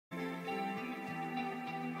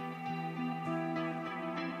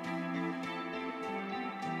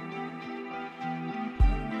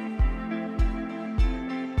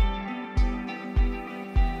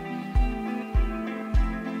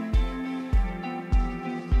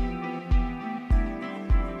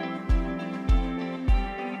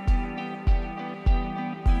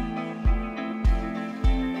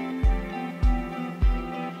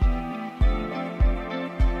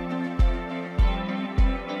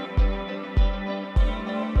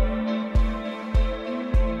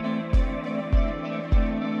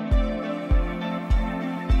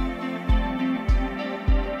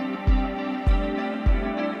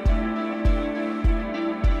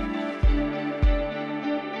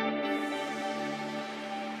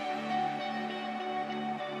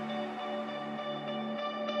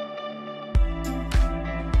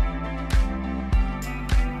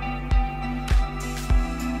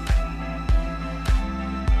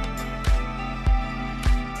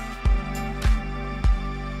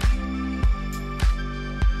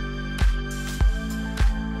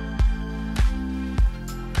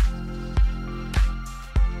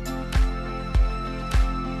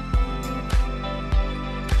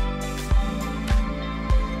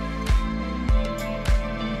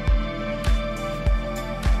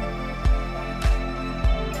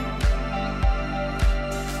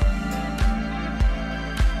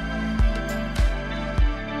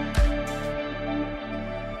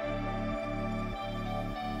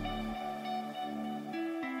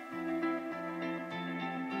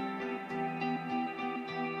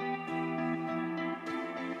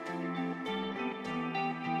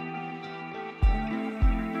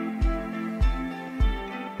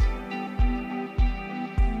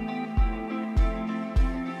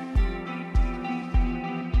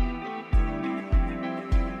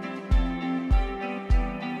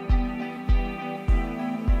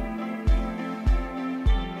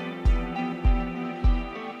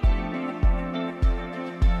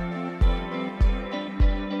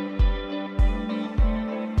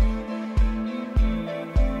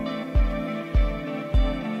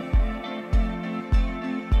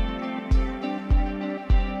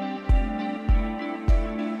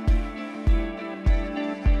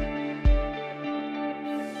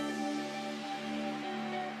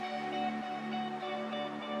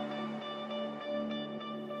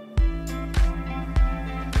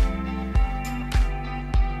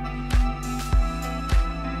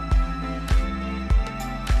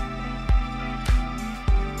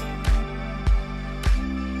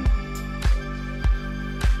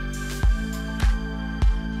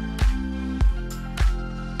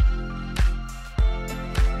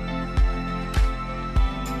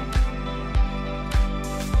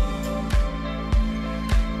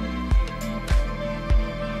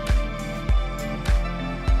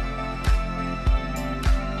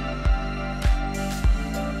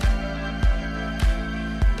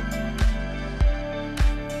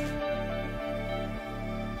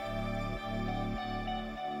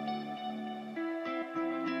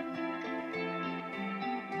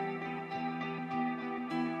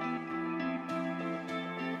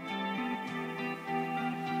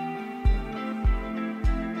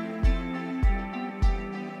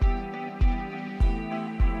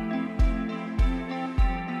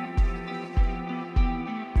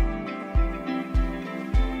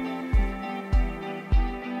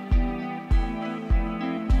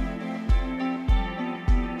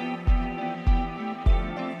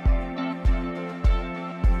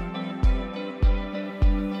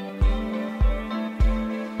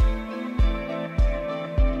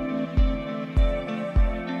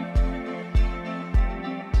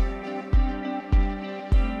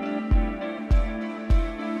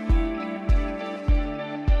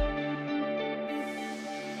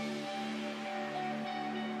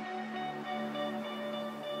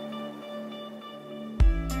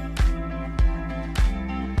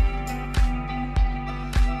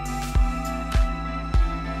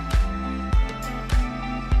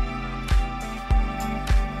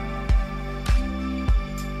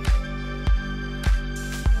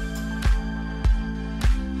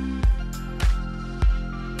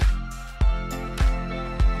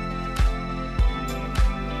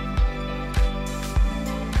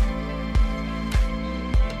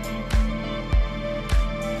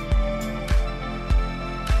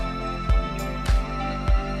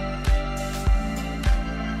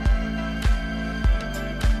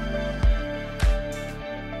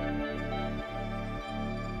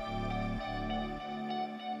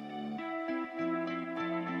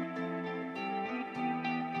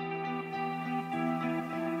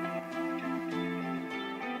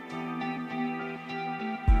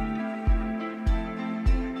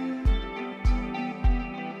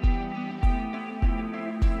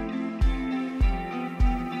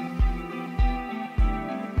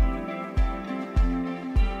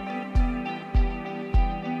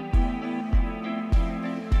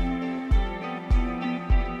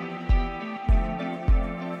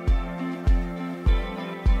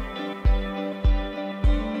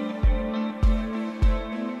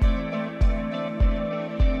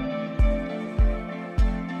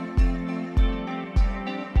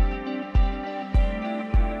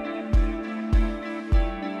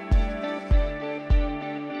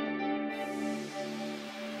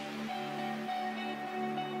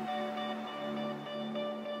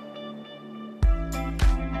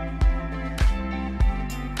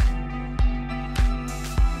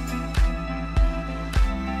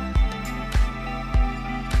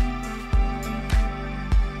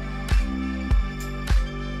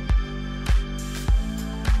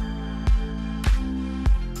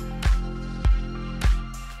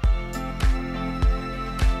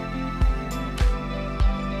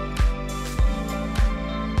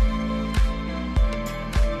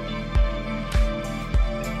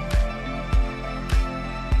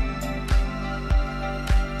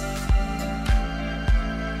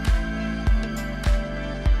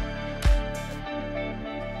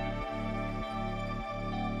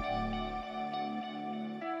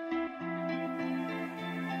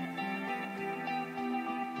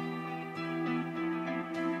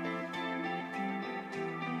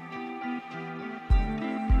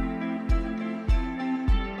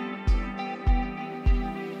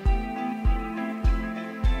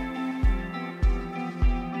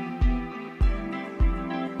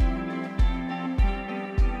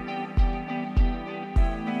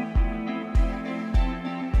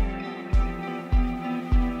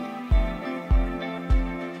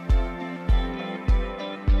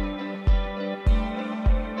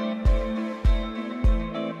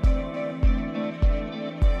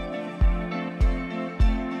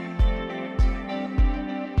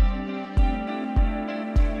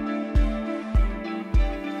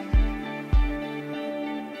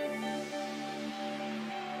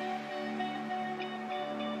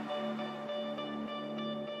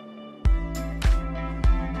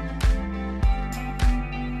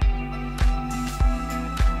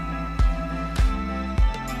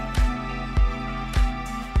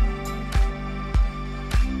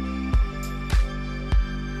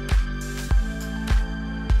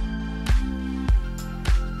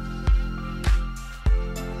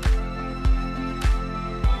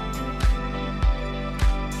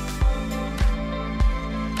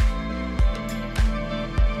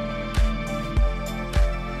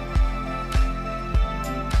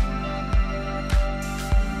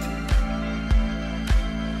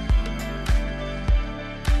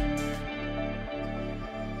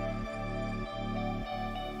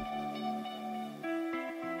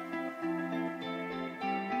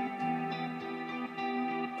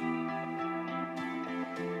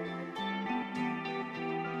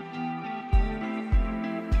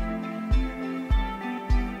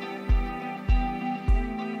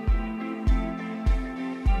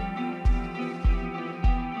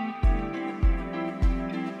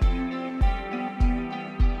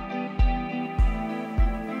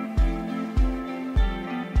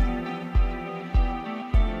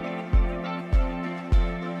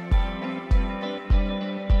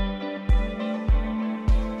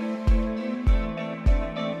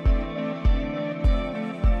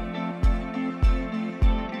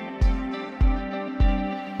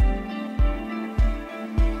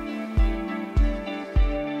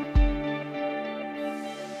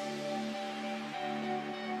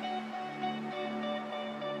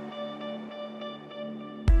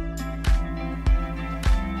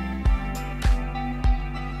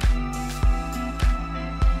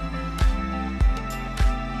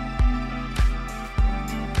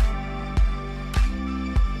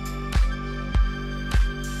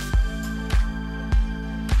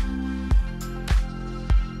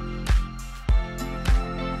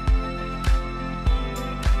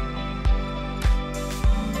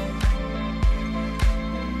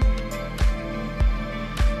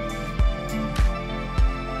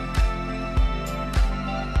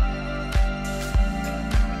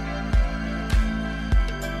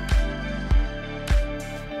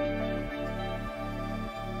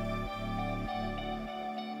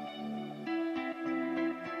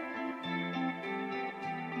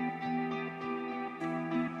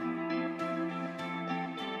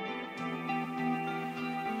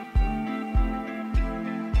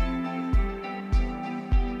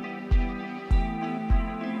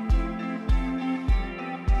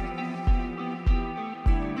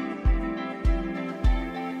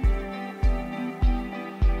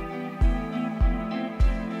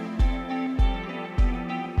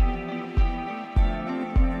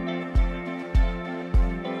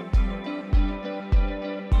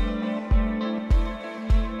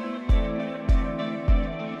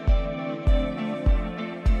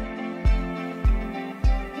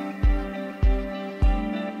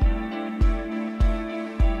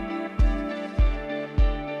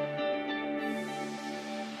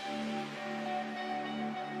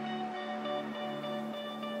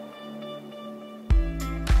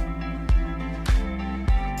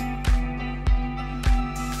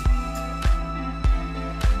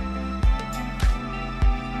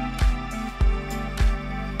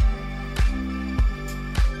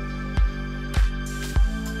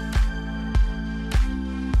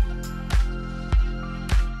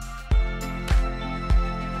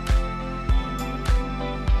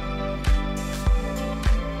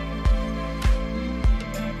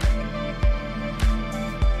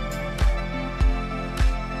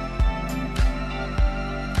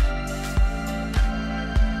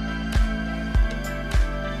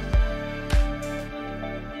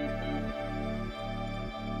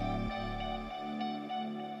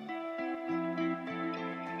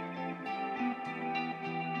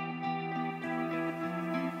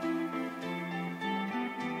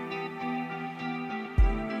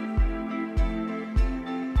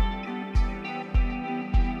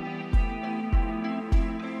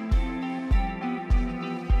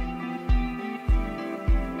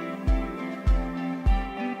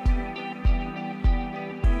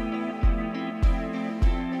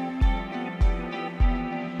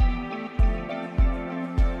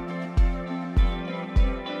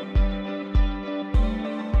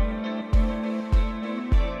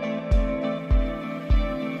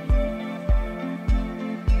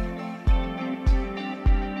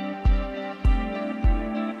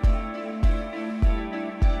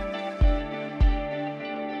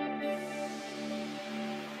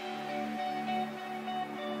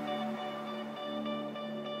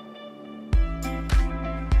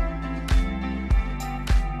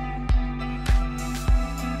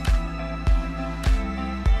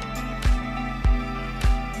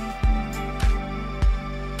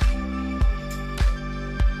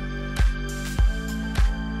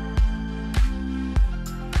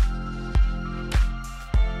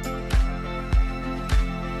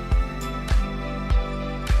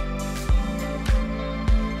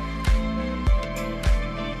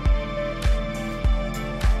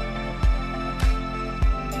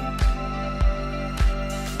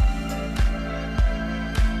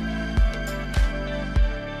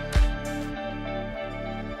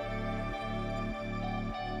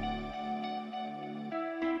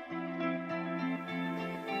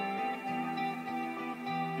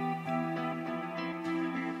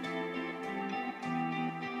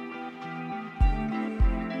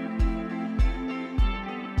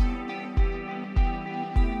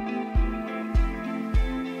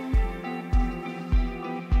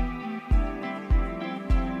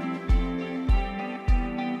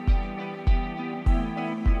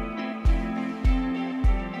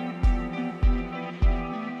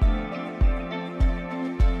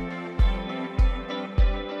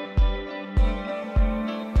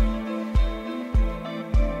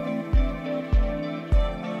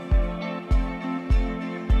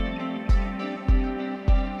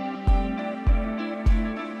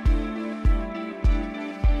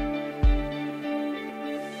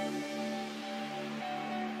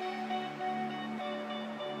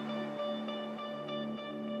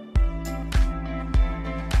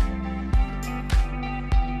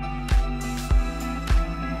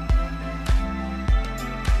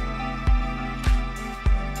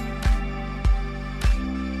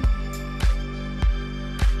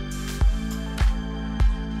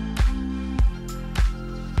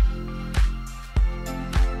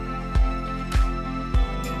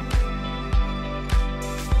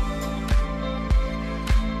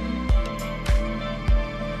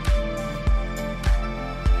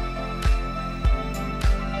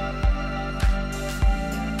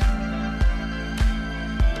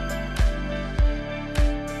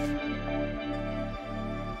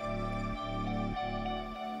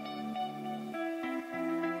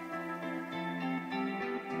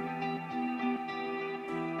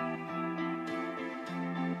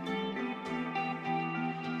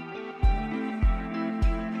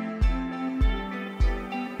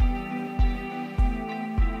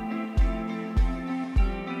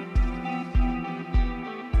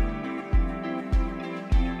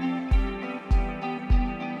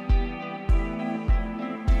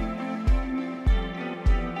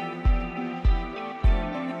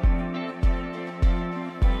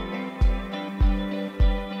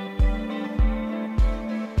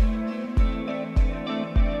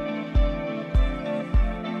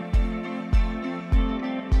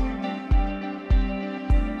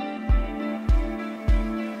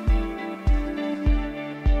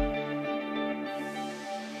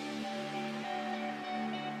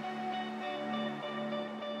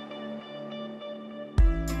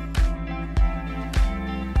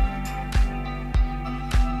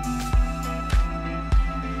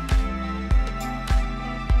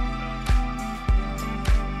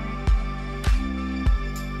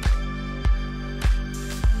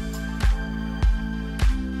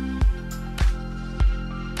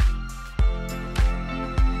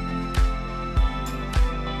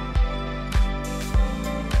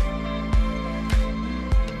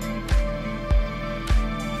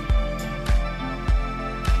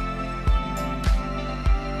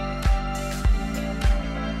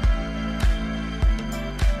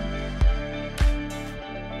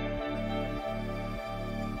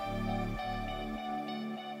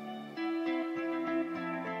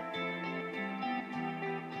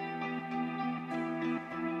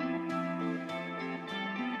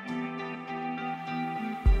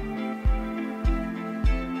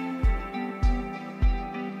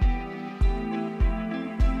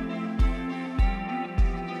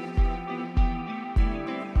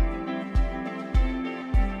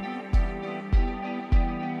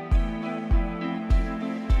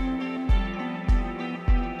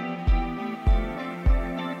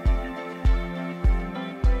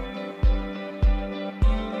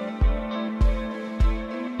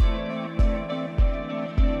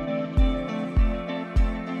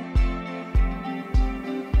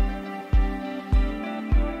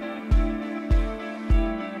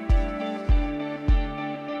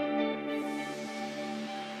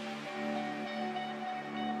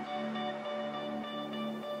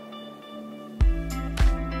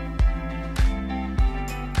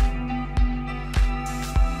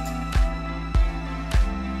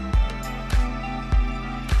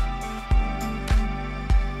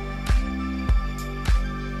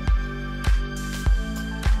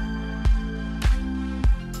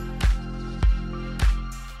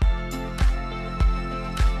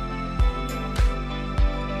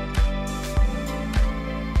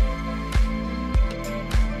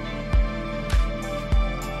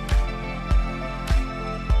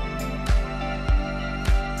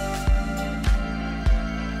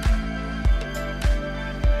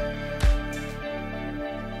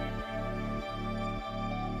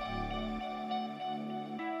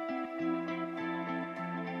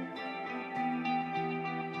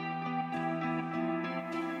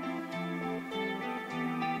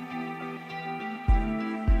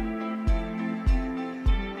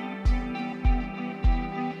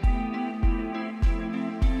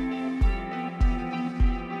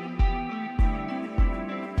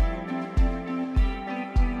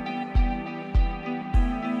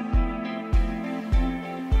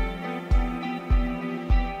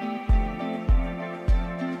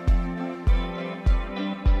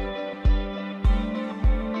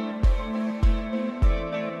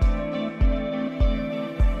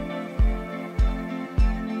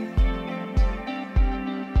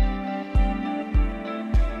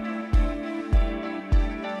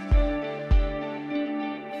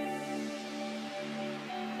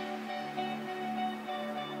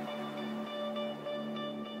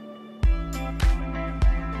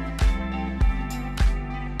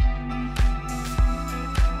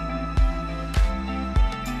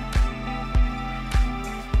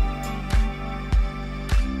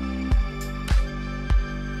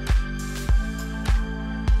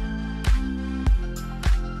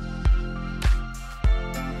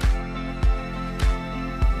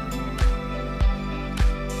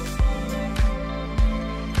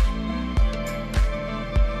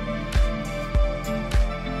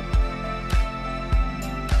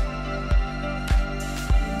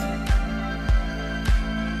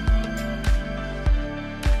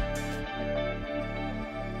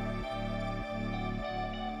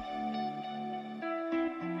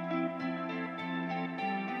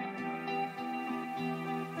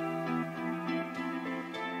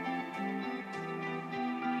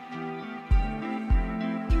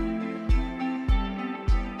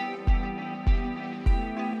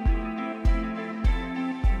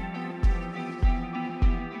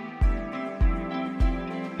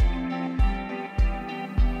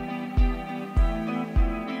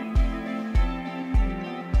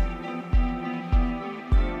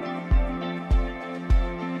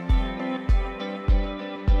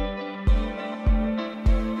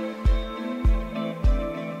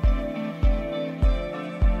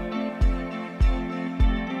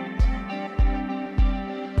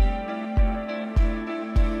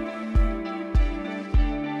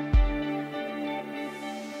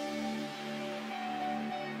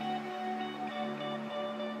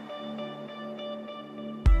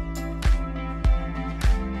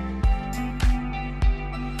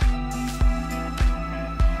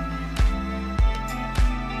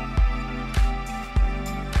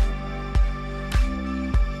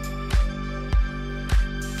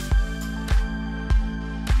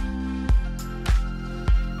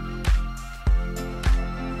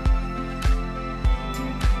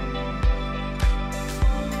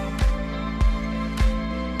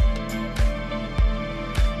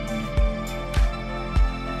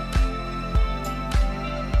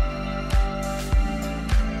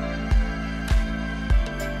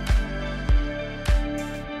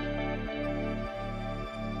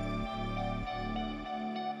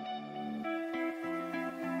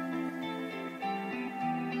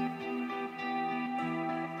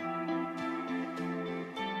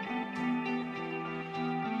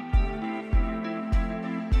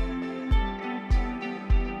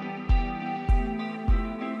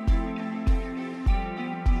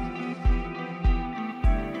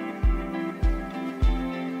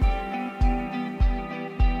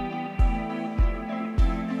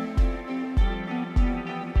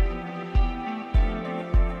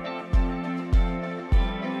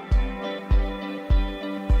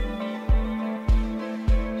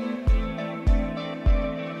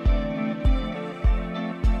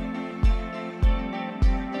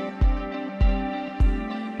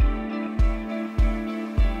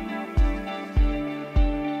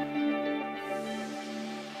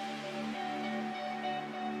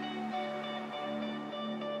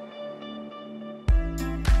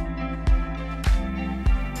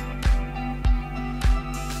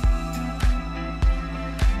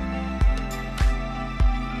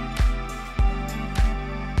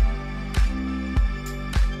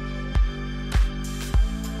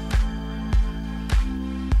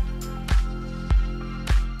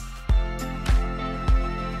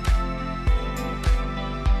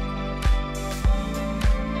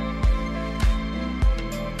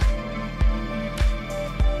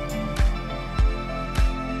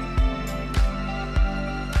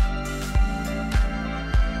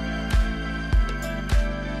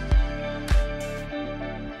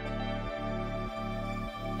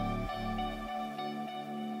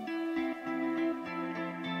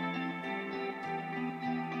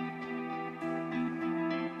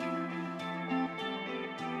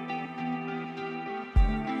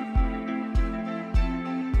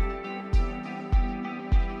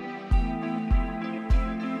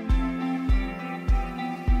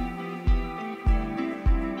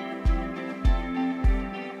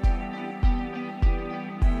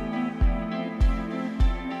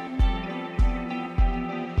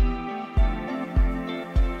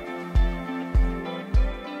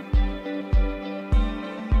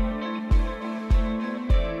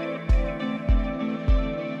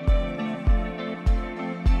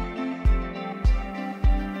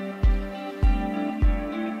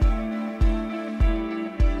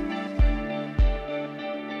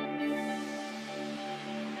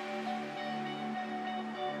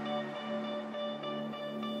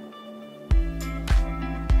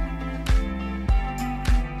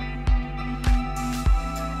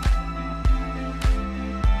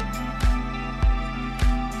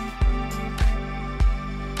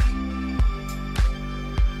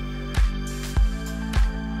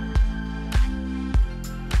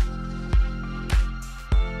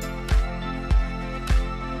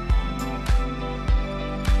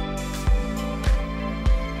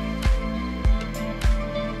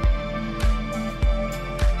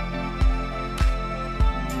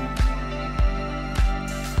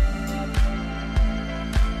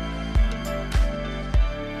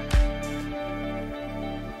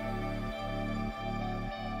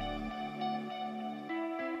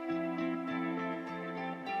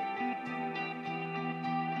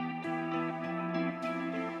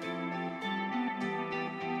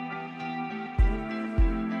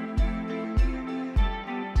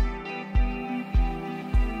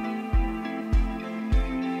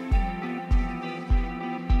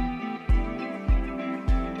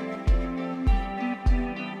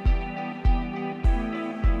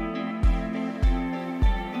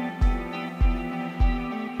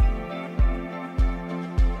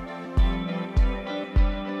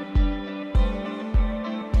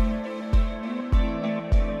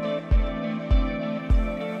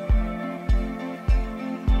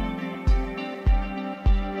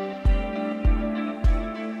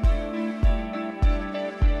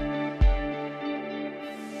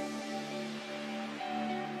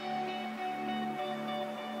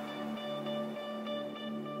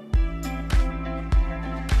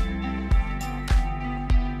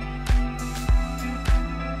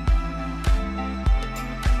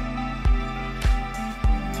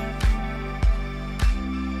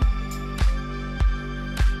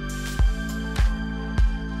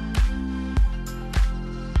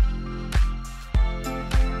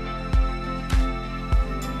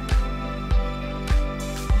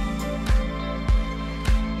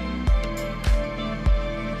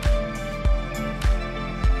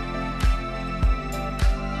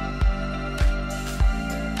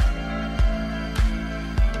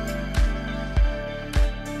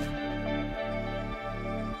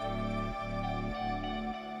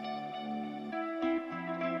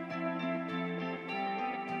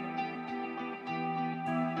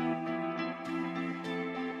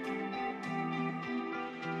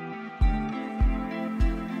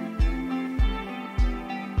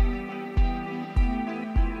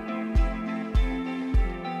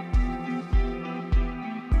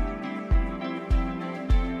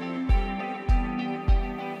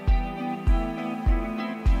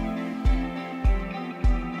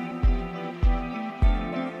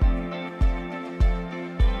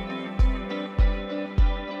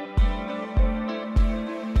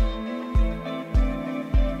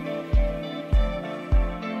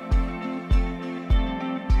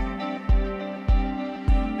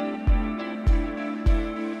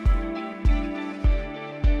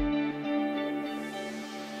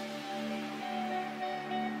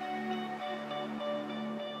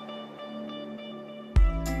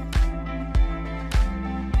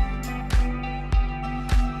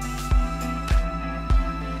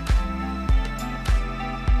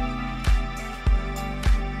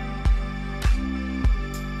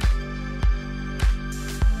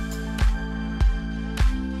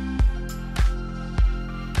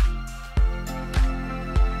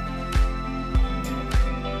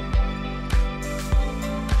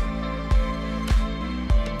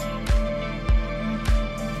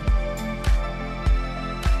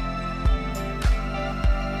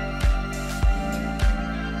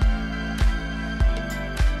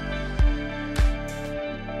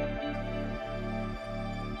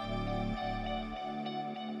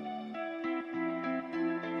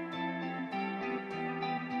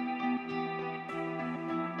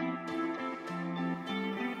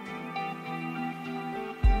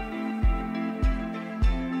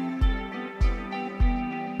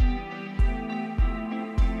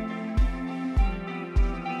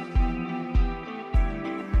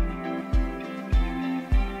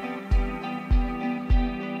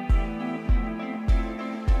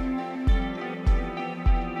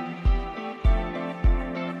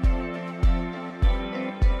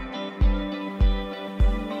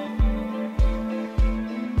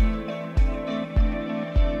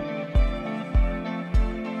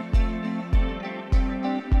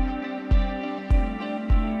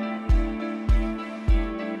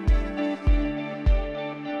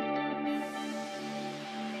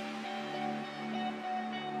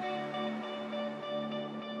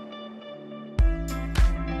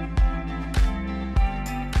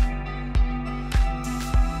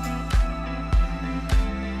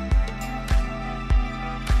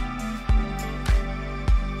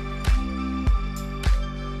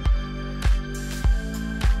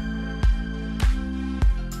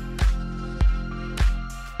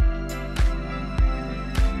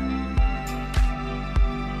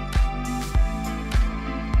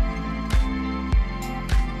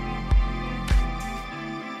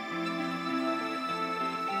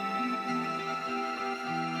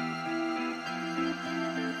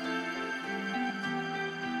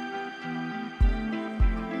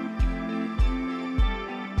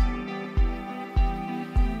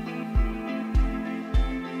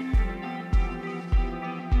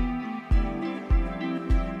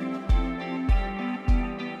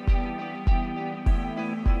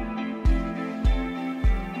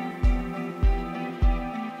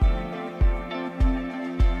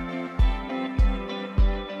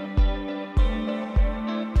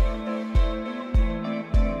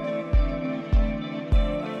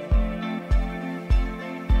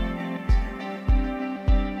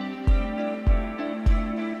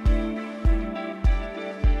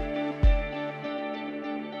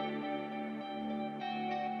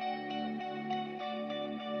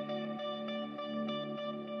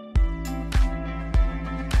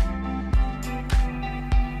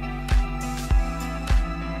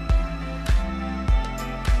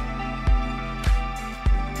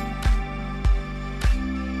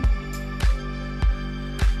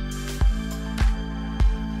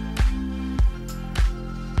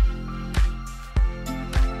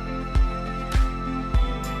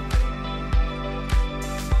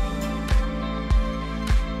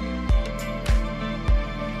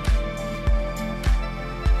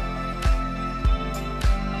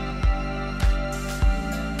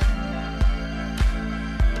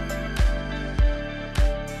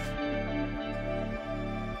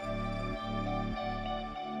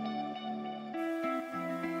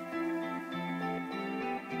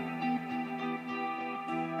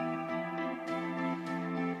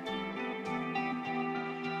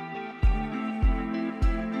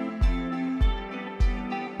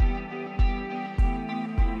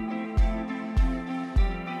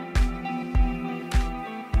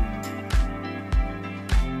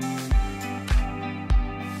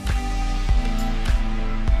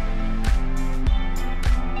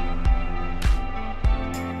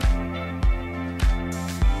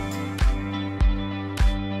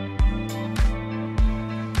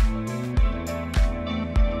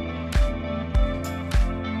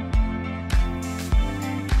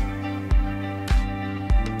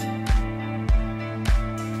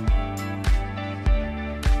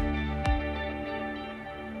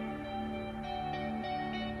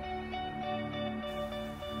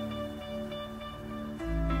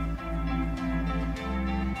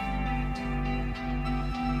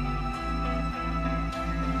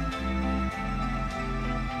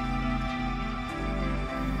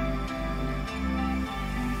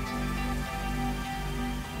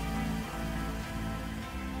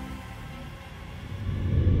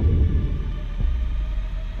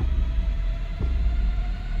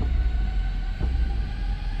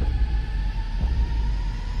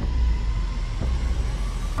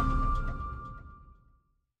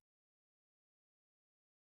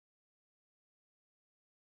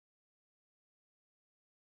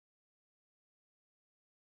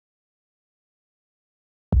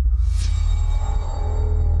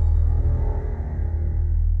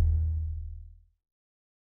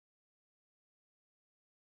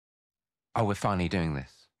Oh, we're finally doing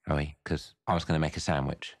this, are we? Because I was going to make a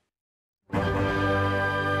sandwich.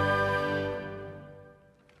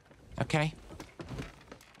 Okay.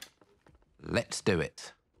 Let's do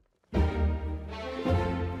it.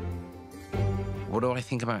 What do I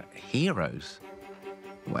think about heroes?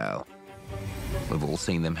 Well, we've all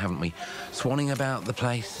seen them, haven't we? Swanning about the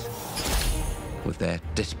place with their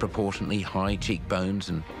disproportionately high cheekbones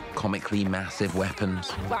and comically massive weapons.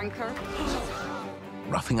 Wanker.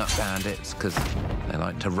 Roughing up bandits, because they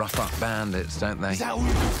like to rough up bandits, don't they?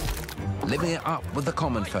 Living it up with the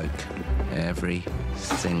common folk every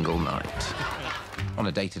single night. On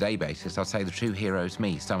a day-to-day basis, I'd say the true hero is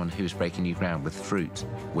me, someone who's breaking new ground with fruit,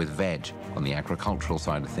 with veg, on the agricultural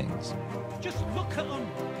side of things. Just look at them.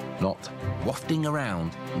 Not wafting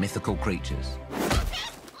around mythical creatures.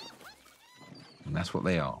 And that's what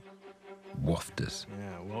they are. Wafters.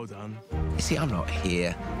 Yeah, well done. You see, I'm not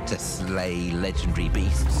here to slay legendary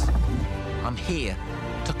beasts. I'm here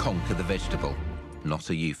to conquer the vegetable, not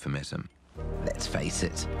a euphemism. Let's face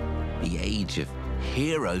it, the age of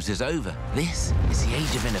heroes is over. This is the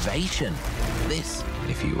age of innovation. This,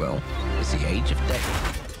 if you will, is the age of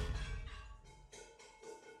death.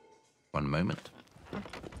 One moment.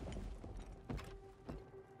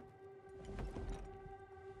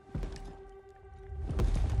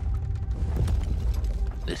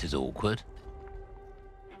 This is awkward.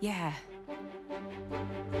 Yeah.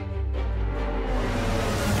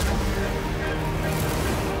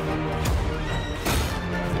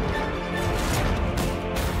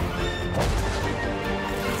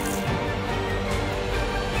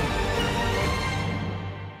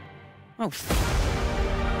 Oh.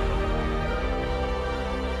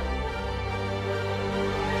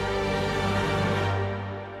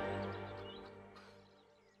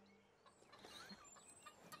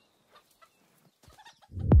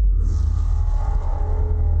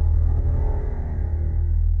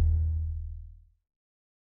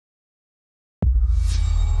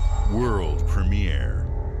 World premiere.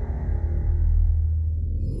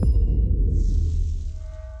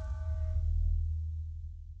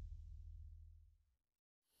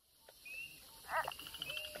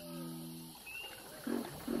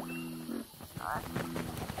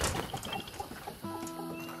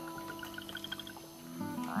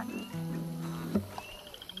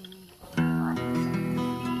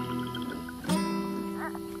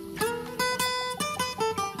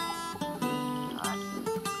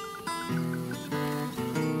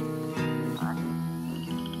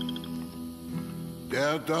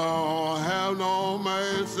 Death don't have no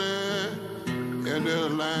mercy in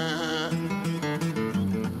this land.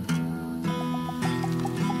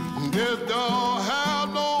 Death don't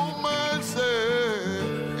have no mercy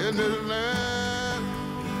in this land.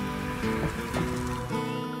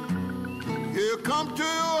 You come to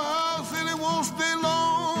your house and it won't stay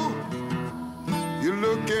long. You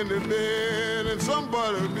look in the bed and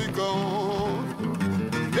somebody be gone.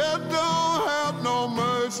 Death don't have no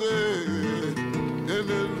mercy in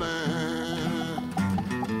this land.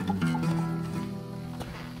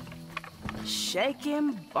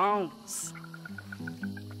 Shaking bones.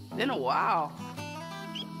 Been a while.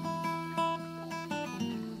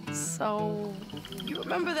 So, you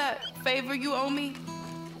remember that favor you owe me?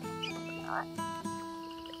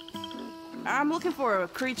 I'm looking for a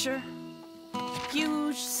creature.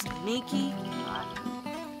 Huge, sneaky,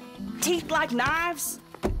 teeth like knives.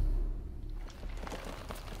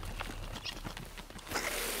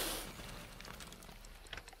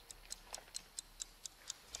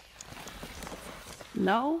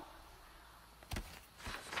 No?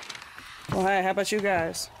 Well, hey, how about you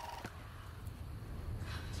guys?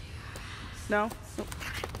 No?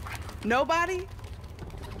 Nobody?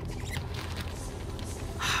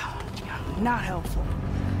 Not helpful.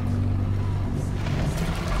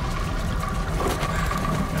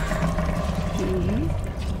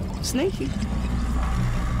 Mm-hmm. Sneaky.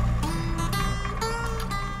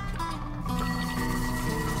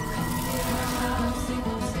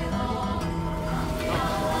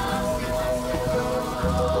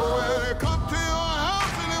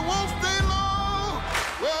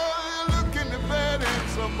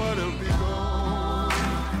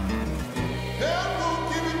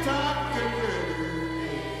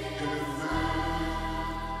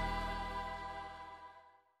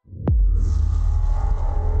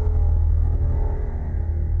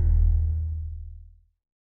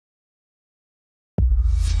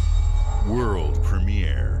 World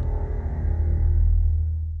premiere.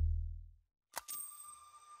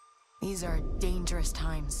 These are dangerous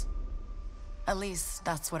times. At least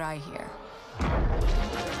that's what I hear.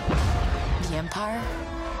 The Empire?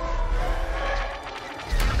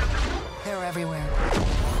 They're everywhere.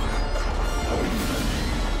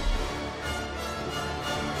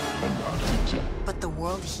 But the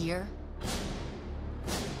world here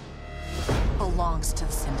belongs to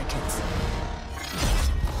the syndicates.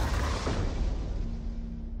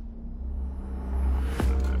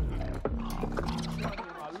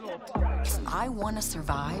 If I want to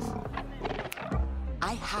survive,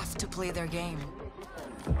 I have to play their game.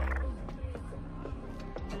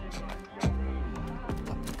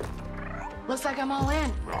 Looks like I'm all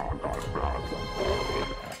in.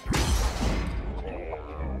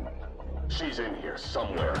 She's in here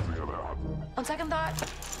somewhere. On second thought,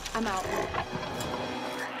 I'm out.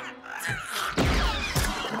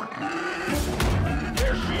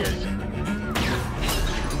 There she is.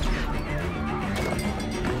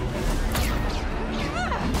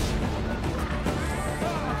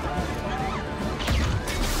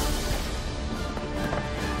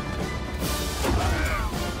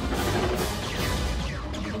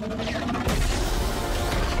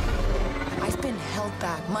 I've been held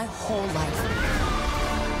back my whole life.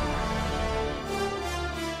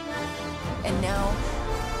 And now,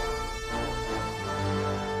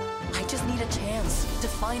 I just need a chance to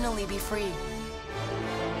finally be free.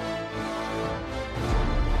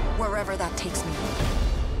 Wherever that takes me.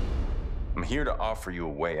 I'm here to offer you a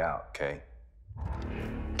way out, okay?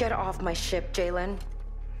 Get off my ship, Jalen.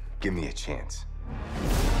 Give me a chance.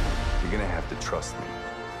 You're gonna have to trust me.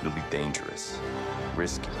 It'll be dangerous,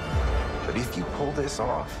 risky. But if you pull this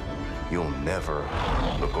off, you'll never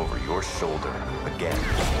look over your shoulder again.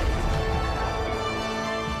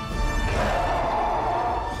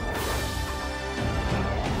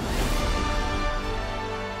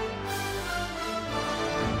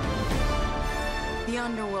 The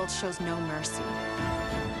underworld shows no mercy.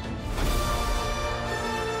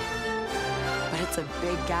 But it's a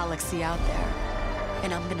big galaxy out there,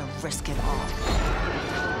 and I'm gonna risk it all.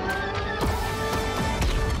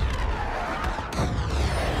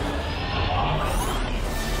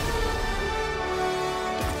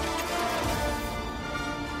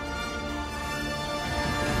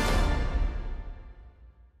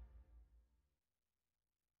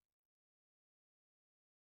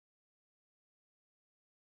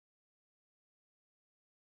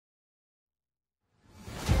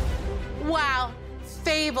 Wow,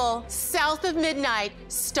 Fable, South of Midnight,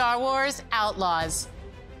 Star Wars Outlaws.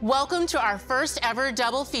 Welcome to our first ever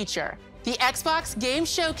double feature, the Xbox Game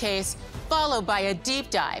Showcase, followed by a deep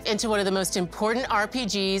dive into one of the most important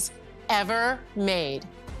RPGs ever made,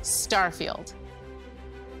 Starfield.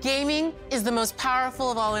 Gaming is the most powerful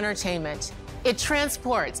of all entertainment. It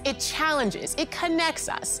transports, it challenges, it connects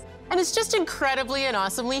us, and it's just incredibly and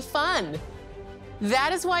awesomely fun.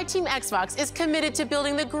 That is why Team Xbox is committed to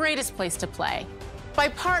building the greatest place to play, by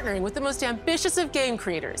partnering with the most ambitious of game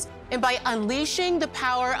creators, and by unleashing the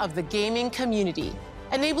power of the gaming community,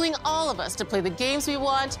 enabling all of us to play the games we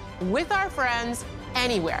want with our friends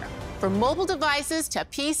anywhere, from mobile devices to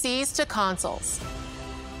PCs to consoles.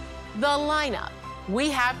 The lineup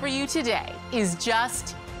we have for you today is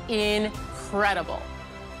just incredible.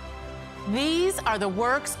 These are the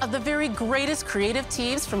works of the very greatest creative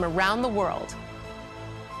teams from around the world.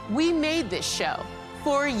 We made this show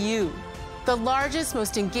for you, the largest,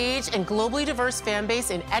 most engaged, and globally diverse fan base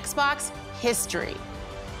in Xbox history.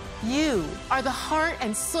 You are the heart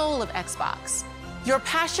and soul of Xbox. Your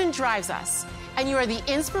passion drives us, and you are the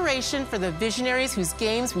inspiration for the visionaries whose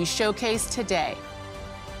games we showcase today.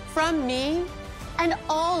 From me and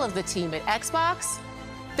all of the team at Xbox,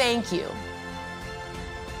 thank you.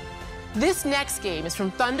 This next game is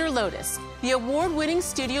from Thunder Lotus, the award-winning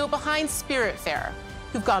studio behind Spiritfarer,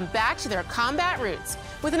 who've gone back to their combat roots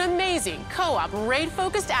with an amazing co-op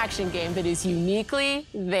raid-focused action game that is uniquely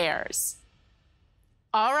theirs.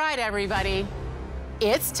 All right, everybody,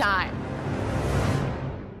 it's time.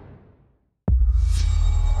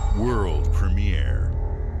 World premiere.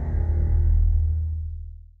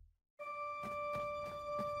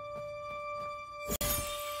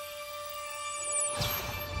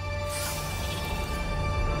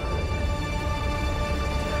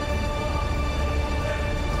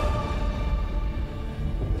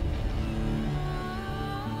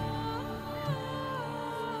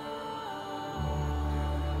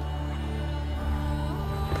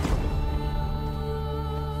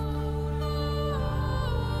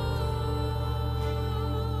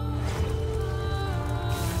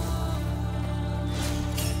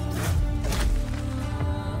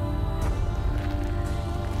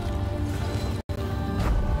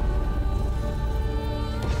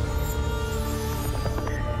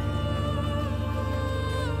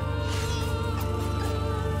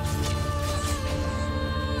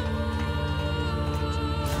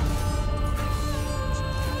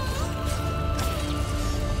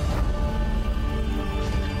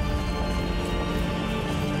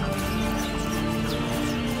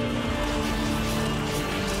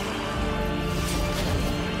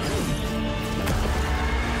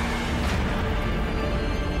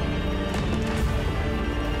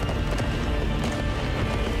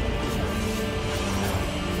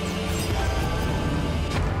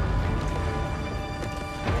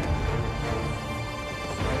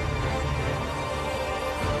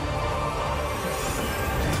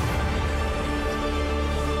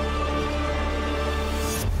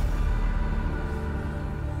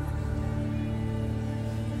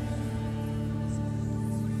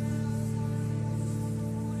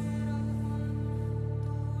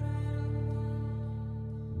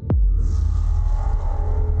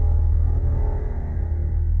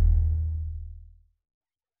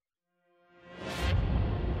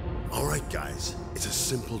 is, it's a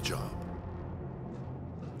simple job.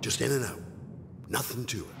 Just in and out. Nothing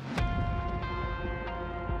to it.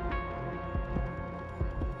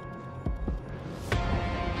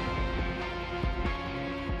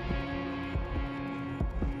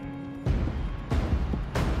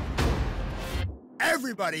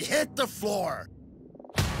 Everybody hit the floor!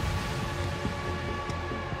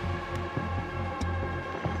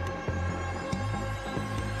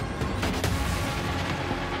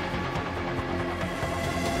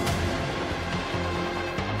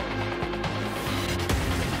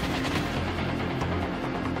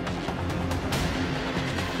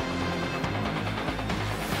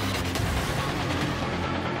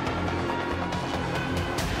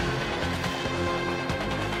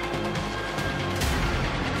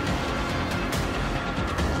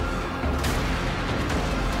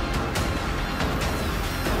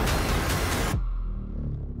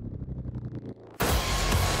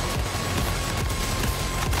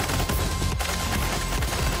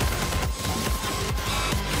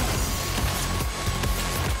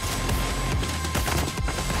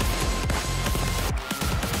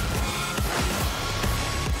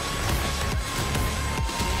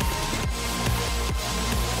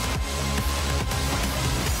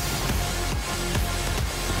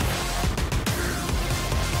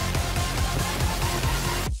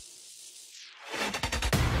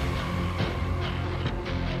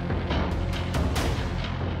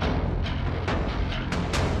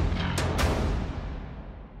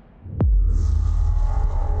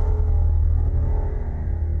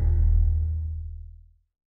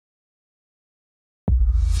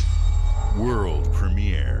 World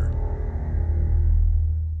premiere.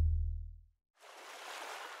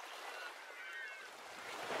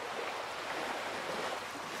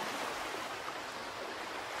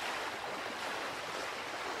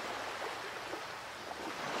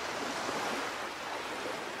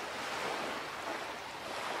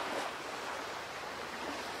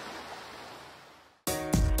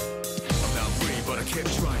 I'm not brave, but I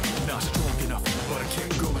kept trying. Not strong enough, but I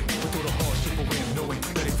kept going. With all the hardship I went, knowing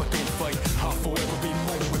that if I don't fight, I'll forever be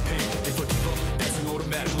mourning with pain. If I give up, that's an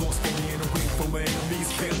automatic loss for me and a ring for my enemies.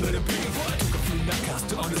 Can't let it be. Took a few knockouts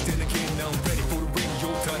to understand the game. Now I'm ready for the ring.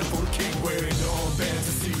 Your time for the king. Wearing the armbands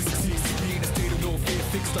to see succeeds. Be in a state of no fear,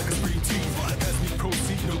 fixed like a spree team. As we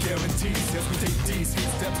proceed, no guarantees. As we take these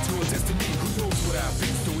steps to our destiny. Who knows what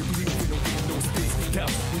happens? Though we believe in a win, no space.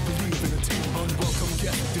 Doubt, we believe in a team. Unwelcome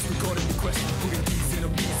guest, disregarding the question. Putting these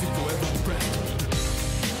enemies in forever rest.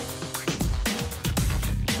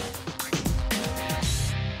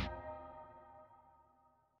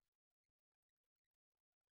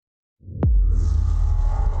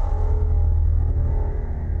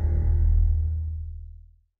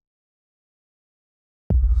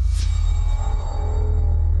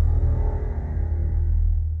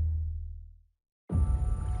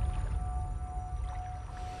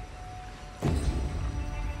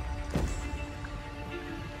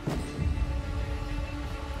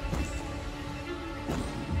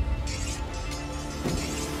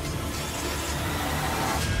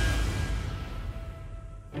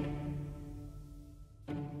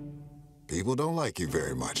 People don't like you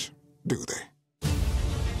very much, do they?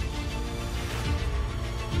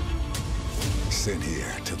 Sent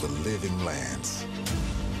here to the living lands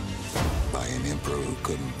by an emperor who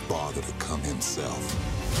couldn't bother to come himself.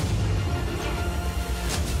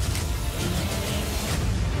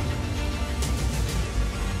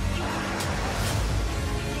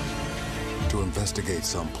 To investigate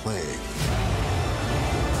some plague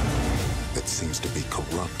that seems to be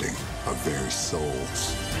corrupting our very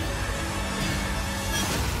souls.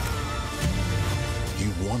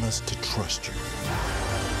 You want us to trust you.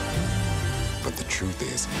 But the truth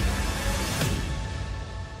is,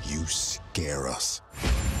 you scare us.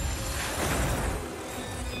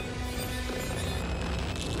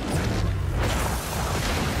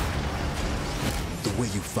 The way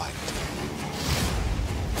you fight.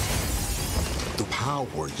 The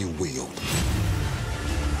power you wield.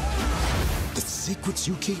 The secrets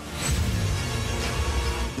you keep.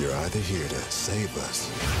 You're either here to save us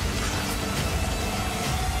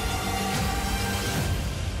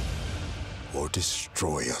or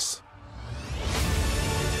destroy us.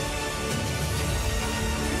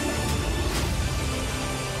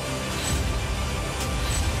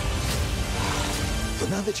 So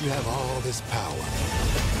now that you have all this power,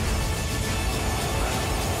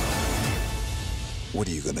 what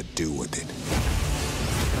are you gonna do with it?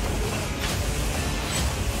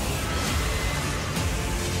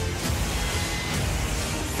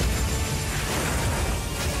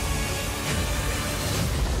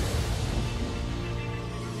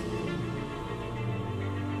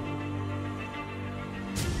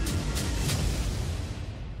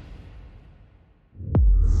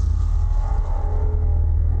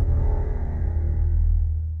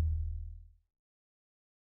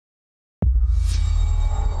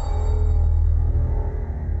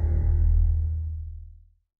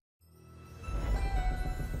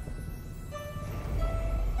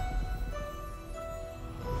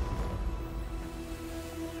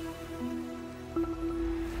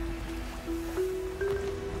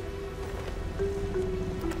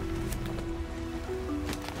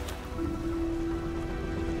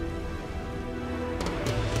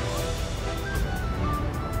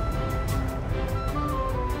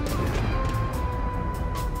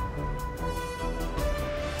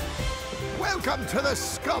 Welcome to the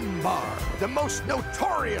Scum Bar, the most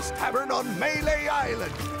notorious tavern on Melee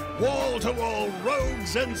Island. Wall-to-wall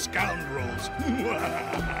rogues and scoundrels.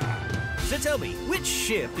 So tell me, which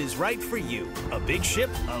ship is right for you? A big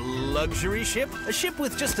ship? A luxury ship? A ship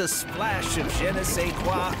with just a splash of je ne sais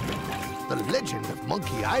quoi? The legend of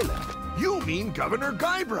Monkey Island? You mean Governor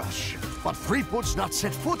Guybrush. But Threepwood's not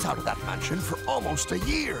set foot out of that mansion for almost a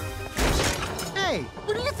year. Hey,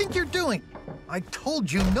 what do you think you're doing? I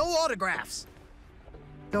told you no autographs.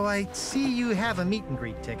 Though I see you have a meet and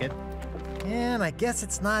greet ticket. And I guess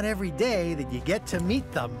it's not every day that you get to meet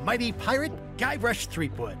the mighty pirate Guybrush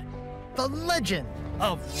Threepwood, the legend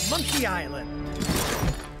of Monkey Island.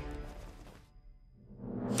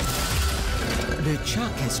 The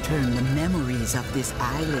Chuck has turned the memories of this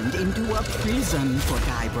island into a prison for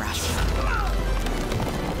Guybrush.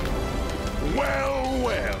 Well,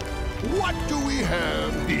 well, what do we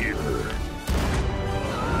have here?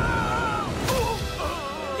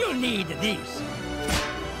 You need these.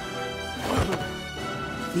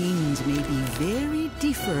 Things may be very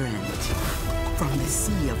different from the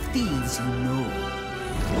sea of thieves you know.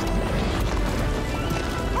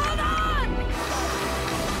 Hold on!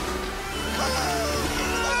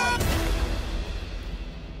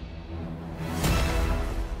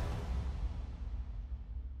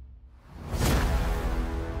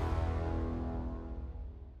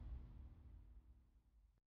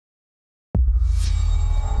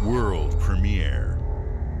 World premiere.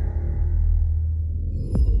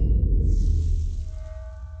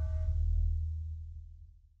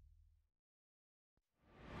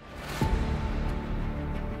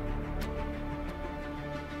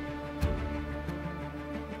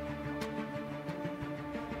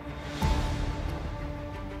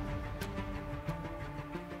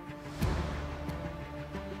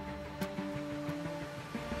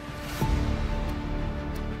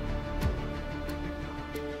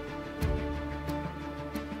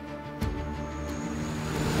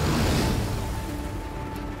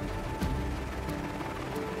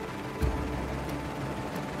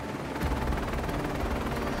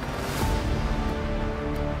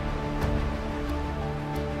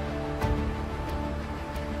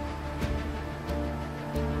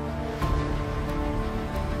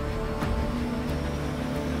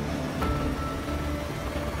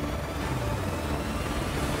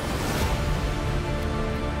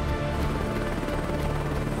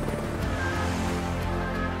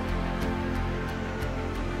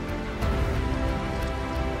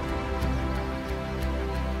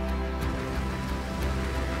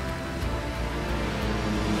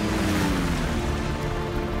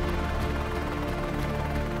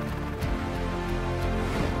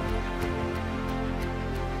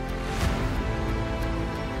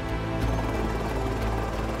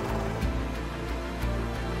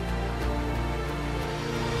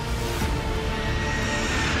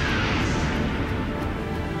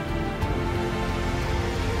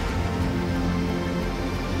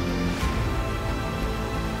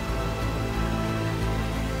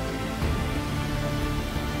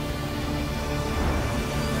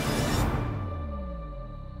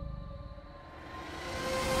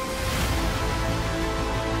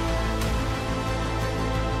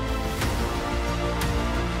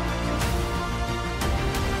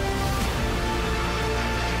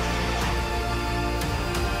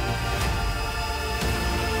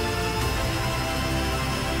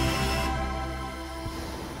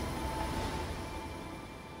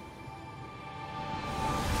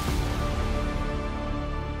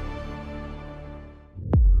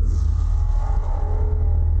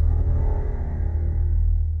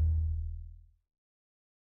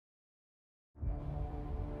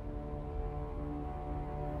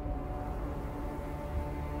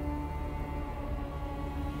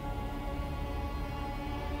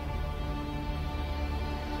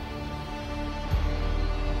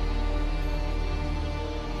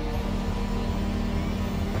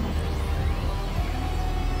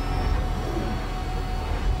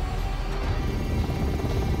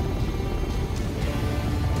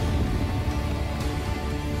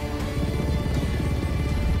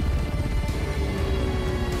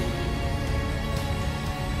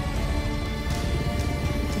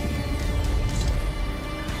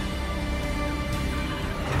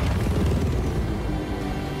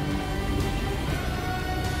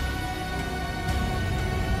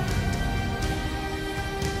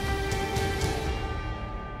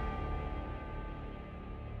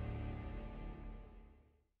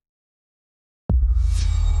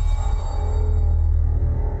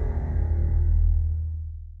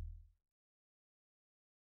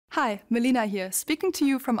 Hi, Melina here, speaking to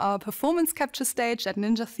you from our performance capture stage at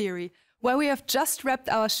Ninja Theory, where we have just wrapped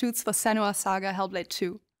our shoots for Senua's Saga Hellblade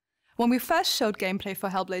 2. When we first showed gameplay for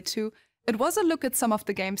Hellblade 2, it was a look at some of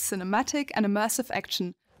the game's cinematic and immersive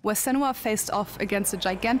action, where Senua faced off against a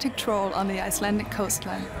gigantic troll on the Icelandic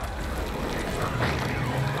coastline.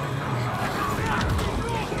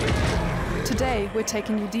 Today, we're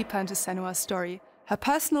taking you deeper into Senua's story, her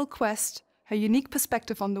personal quest, her unique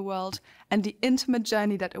perspective on the world, and the intimate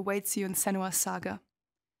journey that awaits you in Senua's Saga.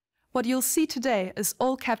 What you'll see today is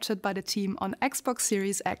all captured by the team on Xbox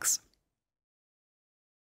Series X.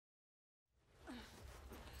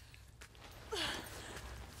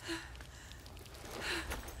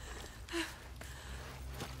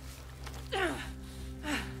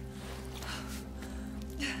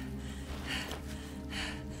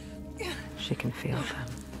 She can feel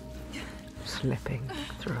them slipping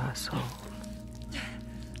through her soul,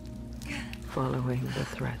 following the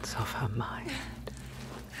threads of her mind.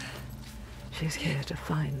 She's here to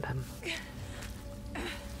find them,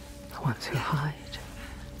 the ones who hide.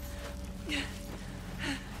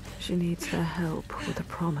 She needs their help with a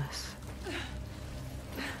promise,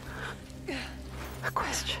 a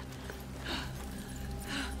question.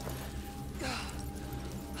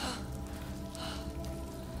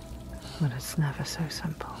 But it's never so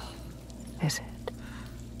simple, is it?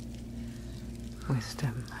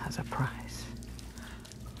 Wisdom has a price.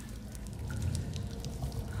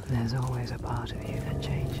 There's always a part of you that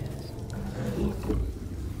changes.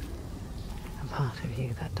 A part of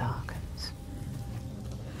you that darkens.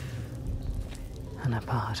 And a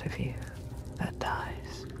part of you that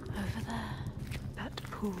dies. Over there, that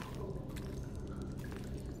pool.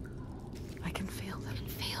 I can feel them.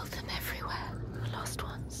 Feel them everywhere. The lost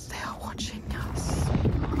ones. They are watching us.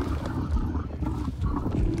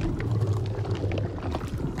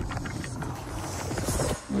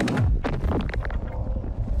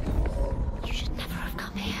 You should never have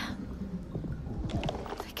come here.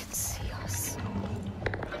 They can see us.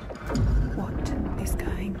 What is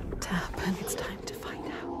going to happen? It's time to find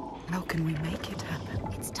out. How can we make it happen?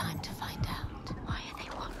 It's time to find out. Why are they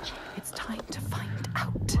watching? It's time to find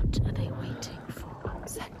out. What are they waiting for?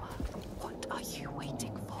 Senua, what are you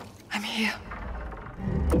waiting for? I'm here.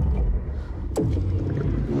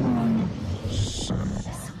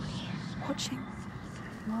 Watching.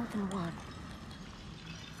 More than one.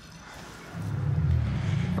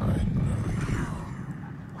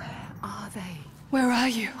 Where are they? Where are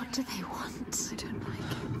you? What do they want? I don't like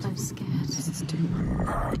it. I'm scared. This is too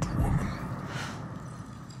much.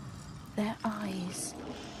 Their eyes.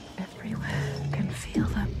 Everywhere. I can feel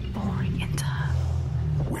them boring into her.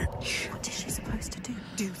 Witch. What is she supposed to do?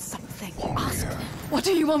 Do something. Ask them. What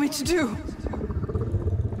do you want me to do?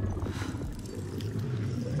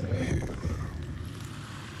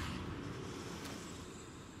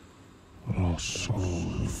 Lost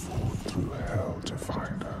souls fought through hell to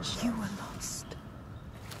find us. You were lost.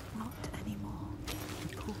 Not anymore.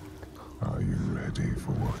 Are you ready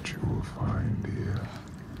for what you will find here?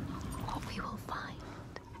 What we will find.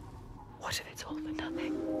 What if it's all for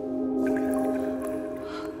nothing?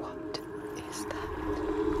 What is that?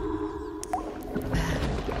 There.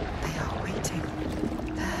 They are waiting.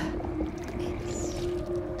 There. It's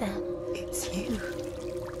them. It's you.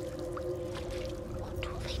 What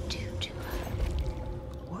will they do to her?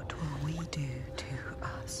 What will we do to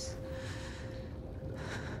us?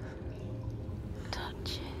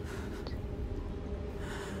 Touch it.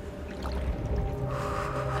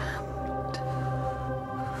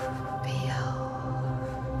 Feel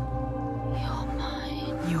You're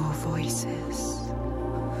mine. your voices.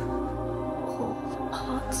 All the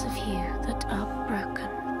parts of you that are broken.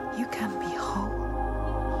 You can be whole.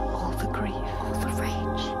 All the grief, All the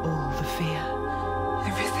rage. all the fear.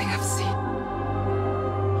 Everything I've seen,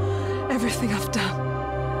 everything I've done,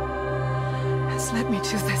 has led me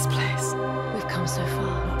to this place. We've come so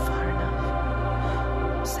far. Not far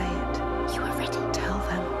enough. Say it. You are ready. Tell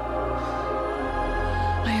them.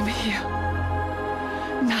 I am here.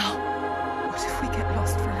 Now. What if we get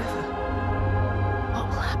lost forever? What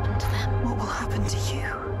will happen to them? What will happen to you?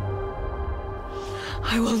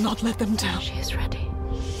 I will not let them down. She is ready.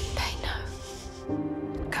 They know.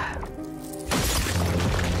 Go.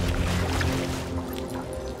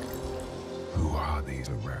 Who are these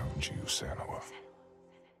around you, Senua?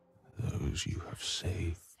 Those you have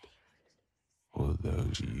saved, or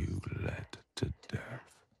those you led to death?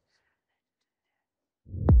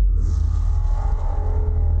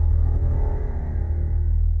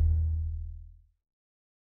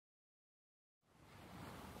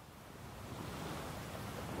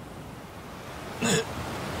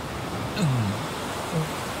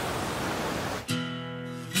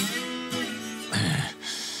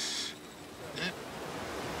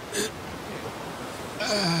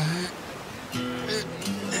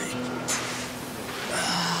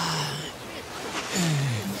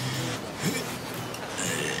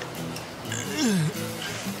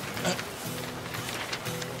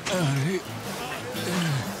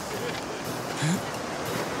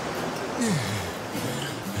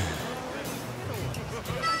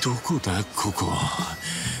 どこだここ。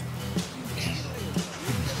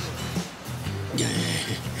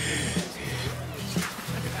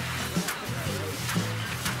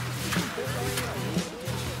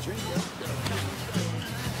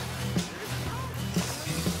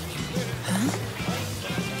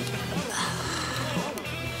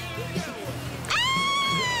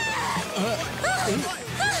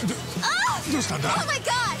どうしたんだ？ Oh my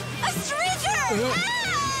god! A stranger!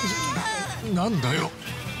 なんだよ。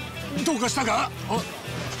どうかしたか？ Oh,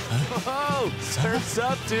 surf's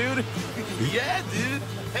up, dude. Yeah, dude.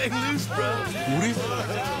 Hang loose, bro.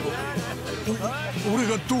 俺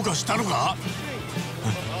がどうかしたのか？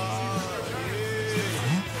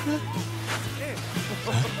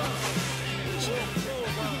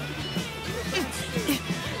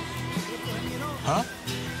は？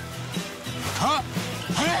は？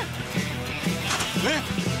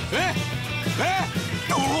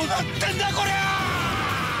どうなってんだこりゃ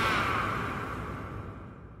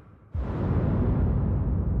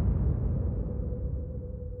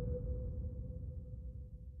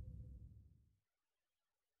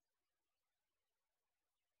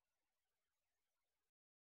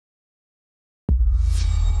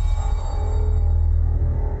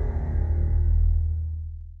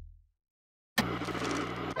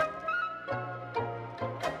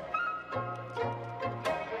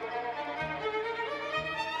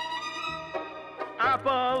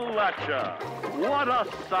！Appalachia! What a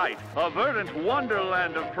sight! A verdant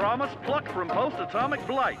wonderland of promise plucked from post-atomic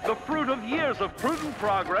blight. The fruit of years of prudent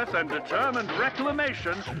progress and determined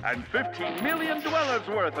reclamation, and 15 million dwellers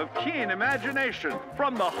worth of keen imagination.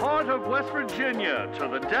 From the heart of West Virginia to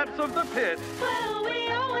the depths of the pit. Well, we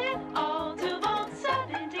owe it all to Vault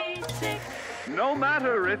 76. No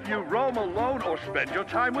matter if you roam alone or spend your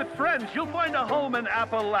time with friends, you'll find a home in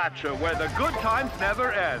Appalachia where the good times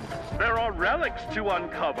never end. There are relics to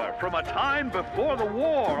uncover from a time before the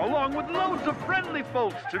war, along with loads of friendly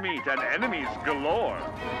folks to meet and enemies galore.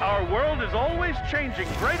 Our world is always changing.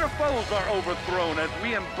 Greater foes are overthrown as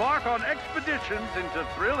we embark on expeditions into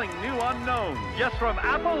thrilling new unknowns. Yes, from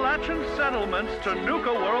Appalachian settlements to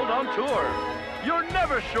Nuka World on tour. You're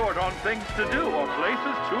never short on things to do or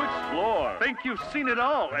places to explore. Think you've seen it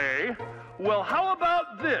all, eh? Well, how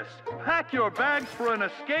about this? Pack your bags for an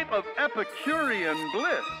escape of Epicurean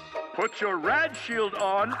bliss. Put your rad shield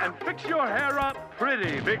on and fix your hair up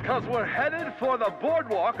pretty, because we're headed for the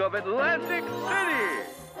boardwalk of Atlantic City.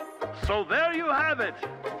 So there you have it.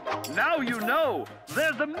 Now you know.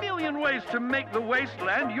 There's a million ways to make the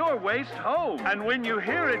wasteland your waste home. And when you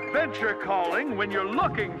hear adventure calling, when you're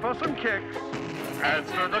looking for some kicks,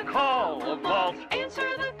 answer the call of Vault. Answer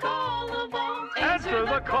the call of Vault. Answer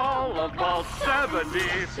the call of Vault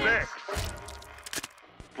 76.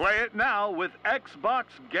 Play it now with Xbox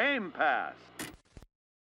Game Pass.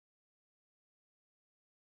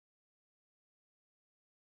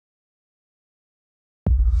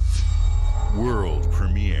 World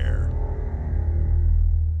premiere.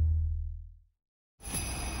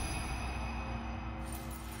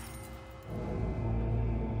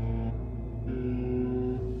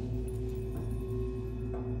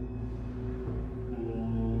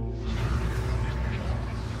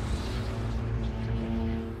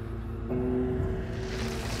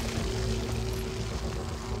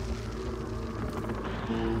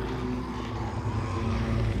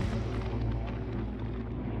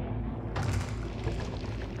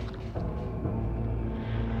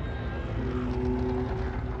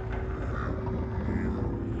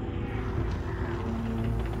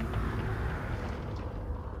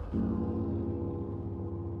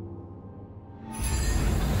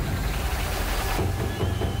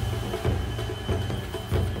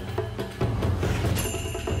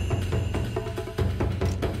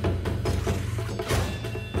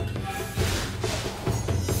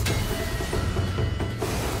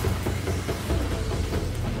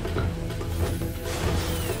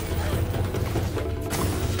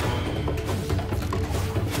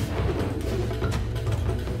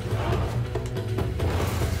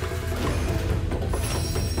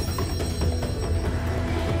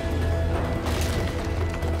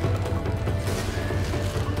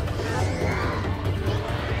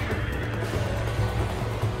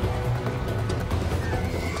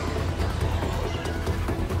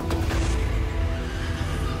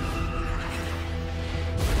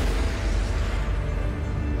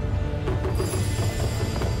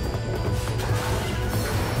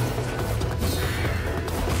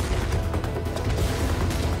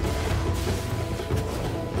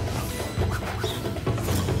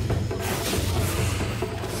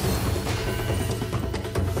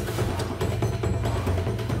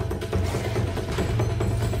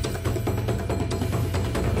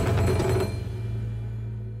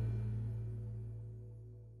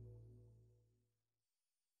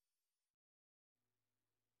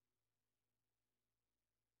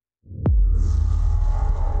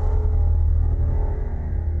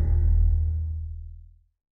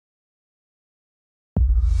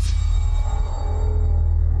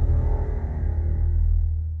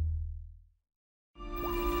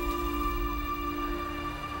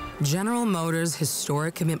 General Motors'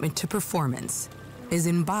 historic commitment to performance is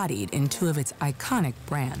embodied in two of its iconic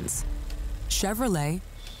brands, Chevrolet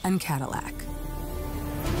and Cadillac.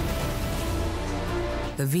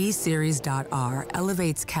 The V-Series.R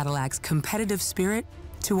elevates Cadillac's competitive spirit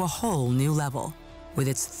to a whole new level with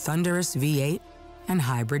its thunderous V8 and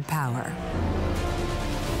hybrid power.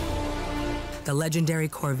 The legendary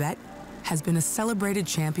Corvette has been a celebrated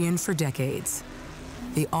champion for decades.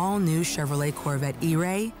 The all-new Chevrolet Corvette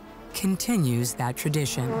E-Ray continues that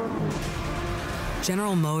tradition.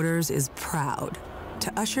 General Motors is proud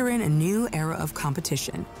to usher in a new era of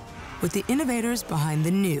competition with the innovators behind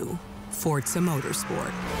the new Forza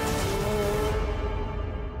Motorsport.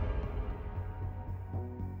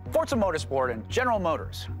 Forza Motorsport and General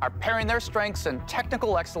Motors are pairing their strengths in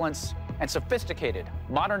technical excellence and sophisticated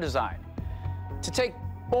modern design to take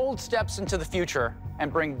bold steps into the future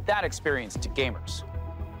and bring that experience to gamers.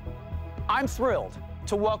 I'm thrilled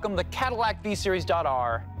to welcome the Cadillac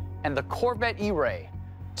V-Series.R and the Corvette E-Ray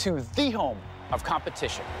to the home of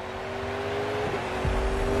competition.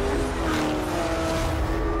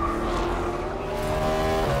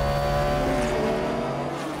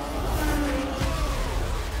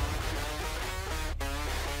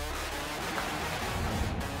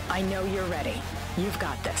 I know you're ready. You've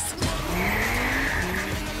got this.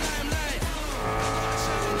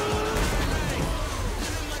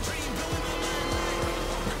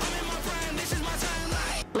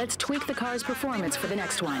 Let's tweak the car's performance for the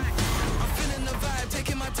next one. I'm feeling the vibe,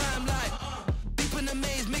 taking my time like deep in the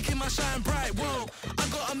maze, making my shine bright. Whoa, I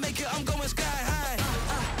gotta make it, I'm going sky high.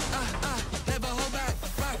 Never hold back,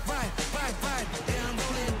 right. Yeah, I'm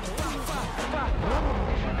rolling,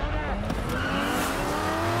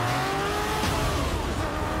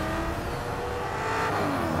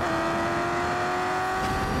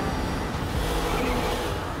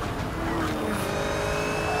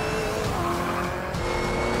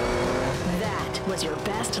 was your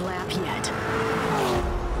best lap yet.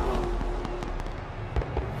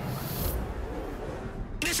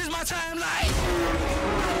 This is my timeline.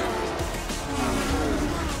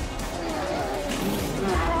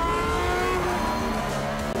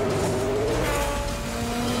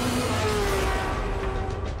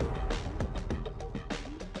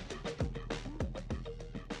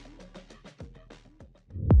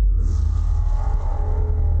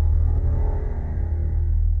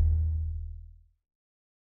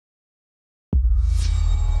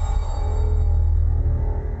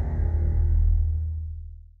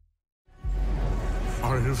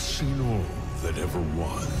 I have seen all that ever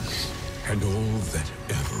was, and all that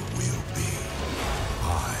ever will be.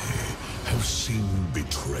 I have seen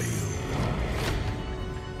betrayal,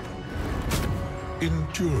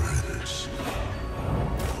 endurance,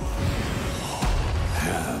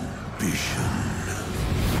 ambition,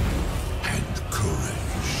 and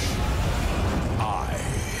courage. I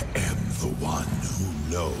am the one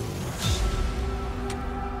who knows.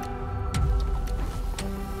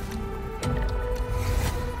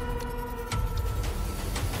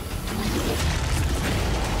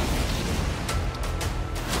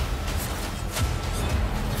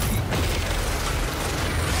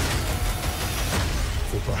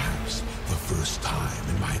 Perhaps the first time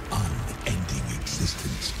in my unending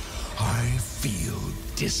existence, I feel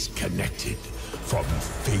disconnected from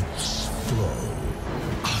fate's flow.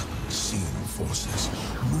 Unseen forces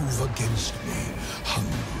move against me,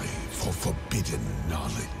 hungry for forbidden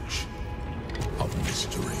knowledge. A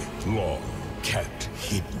mystery long kept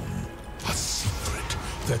hidden. A secret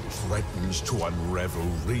that threatens to unravel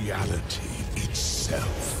reality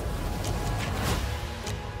itself.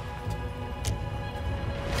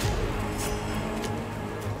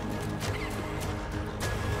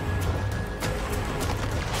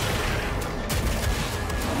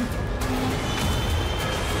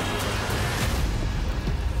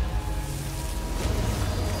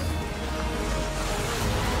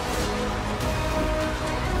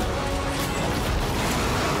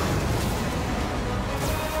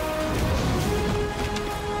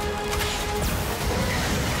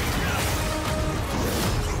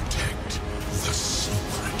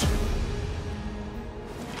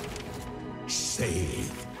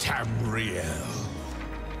 Save Tamriel.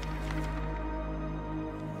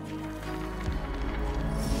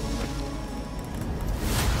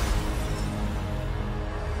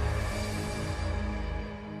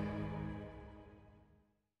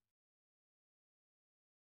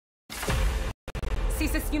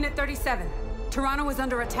 CSIS Unit 37. Toronto is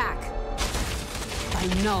under attack. By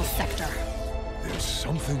Null Sector. There's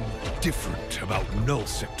something different about Null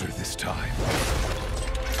Sector this time.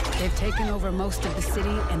 They've taken over most of the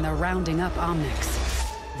city and they're rounding up Omnics.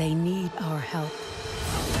 They need our help.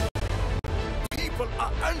 People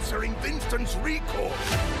are answering Winston's recall.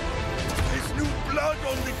 There's new blood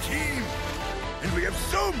on the team, and we have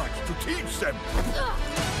so much to teach them.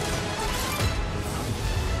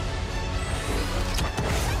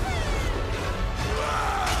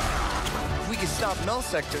 If we can stop Null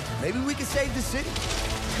Sector, maybe we can save the city.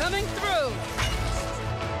 Coming through!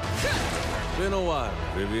 Been a while,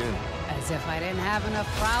 Vivian. As if I didn't have enough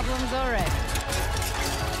problems already.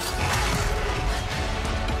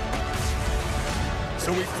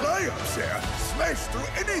 So we fly up there, smash through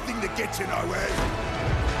anything that gets in our way,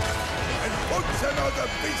 and what's another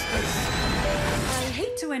business? I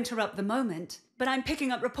hate to interrupt the moment, but I'm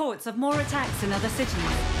picking up reports of more attacks in other cities.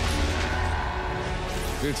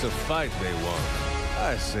 It's a fight they want.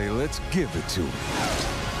 I say let's give it to them.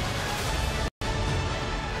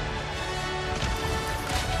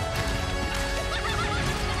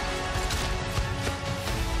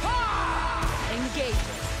 Engage.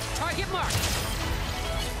 Target marked.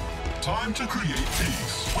 Time to create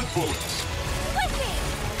peace with bullets.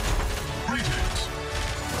 Greetings.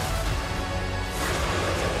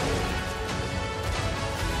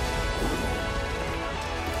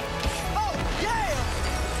 Oh, yeah!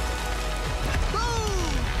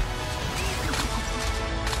 Boom!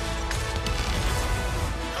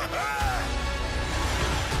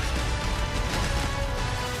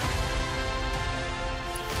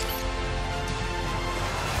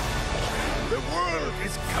 The world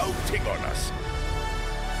is counting on us.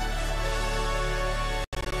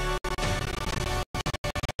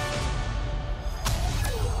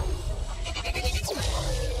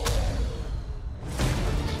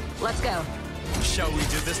 Let's go. Shall we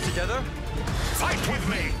do this together? Fight with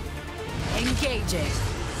me! Engage it.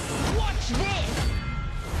 Watch this!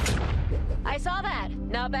 I saw that.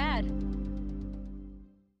 Not bad.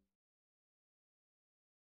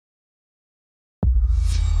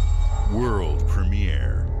 World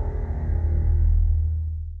premiere.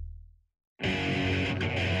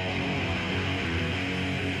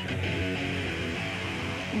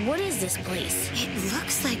 What is this place? It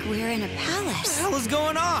looks like we're in a palace. What the hell is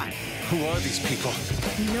going on? Who are these people?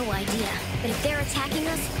 No idea. But if they're attacking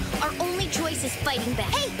us, our only choice is fighting back.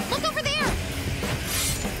 Hey, look over there!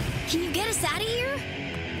 Can you get us out of here?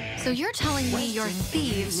 So you're telling me you're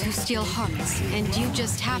thieves who steal hearts, and you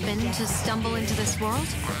just happened to stumble into this world?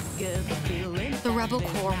 The Rebel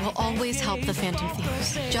Corps will always help the Phantom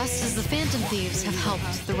Thieves, just as the Phantom Thieves have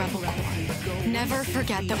helped the Rebel Corps. Never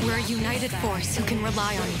forget that we're a united force who can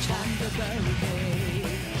rely on each other.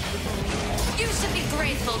 You should be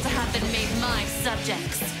grateful to have been made my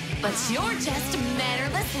subjects. But you're just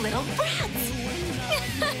mannerless little brats.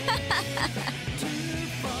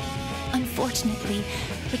 Unfortunately,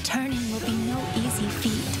 returning will be no easy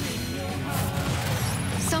feat.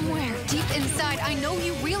 Somewhere deep inside, I know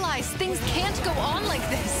you realize things can't go on like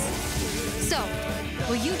this. So,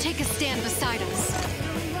 will you take a stand beside us?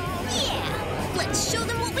 Yeah, let's show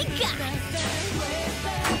them what we got.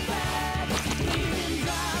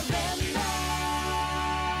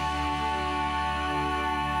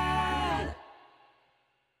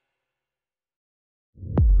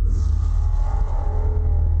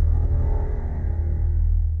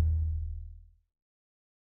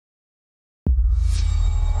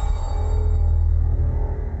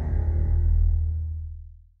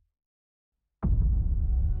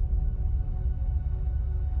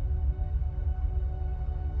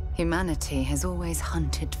 Humanity has always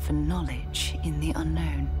hunted for knowledge in the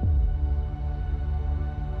unknown.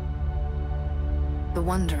 The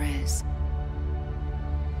wonder is,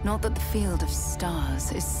 not that the field of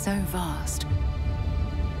stars is so vast,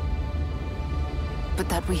 but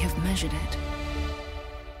that we have measured it.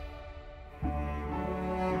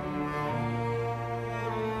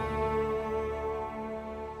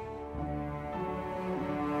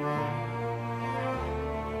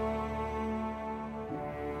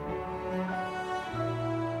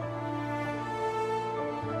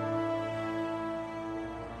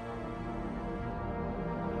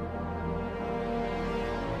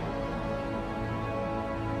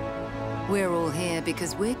 We're all here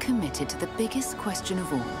because we're committed to the biggest question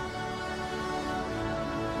of all.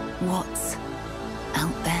 What's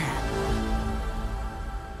out there?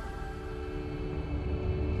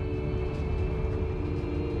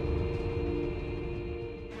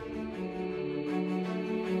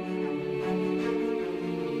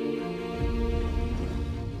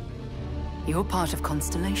 You're part of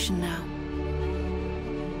Constellation now.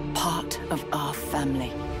 Part of our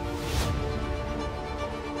family.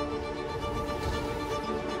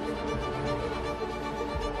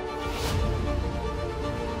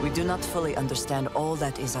 We do not fully understand all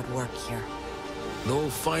that is at work here. No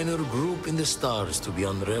finer group in the stars to be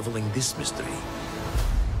unraveling this mystery.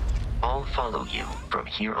 I'll follow you from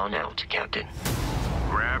here on out, Captain.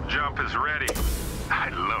 Grab jump is ready. I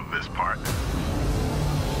love this part.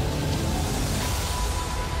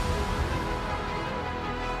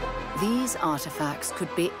 These artifacts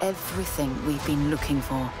could be everything we've been looking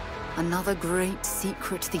for. Another great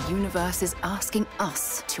secret the universe is asking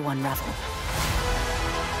us to unravel.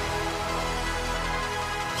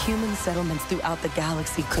 Human settlements throughout the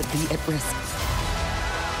galaxy could be at risk.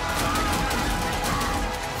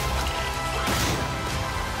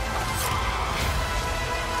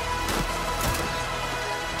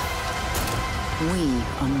 We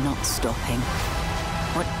are not stopping.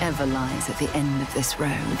 Whatever lies at the end of this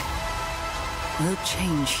road will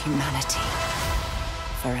change humanity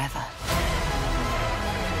forever.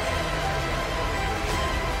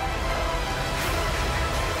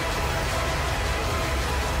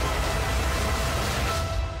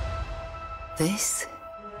 This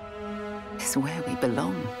is where we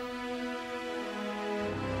belong.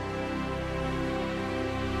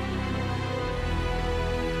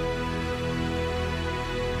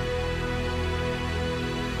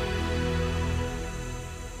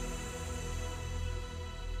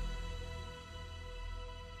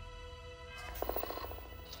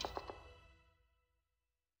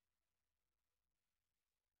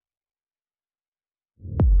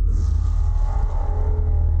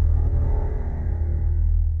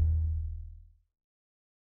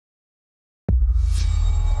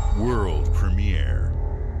 World premiere.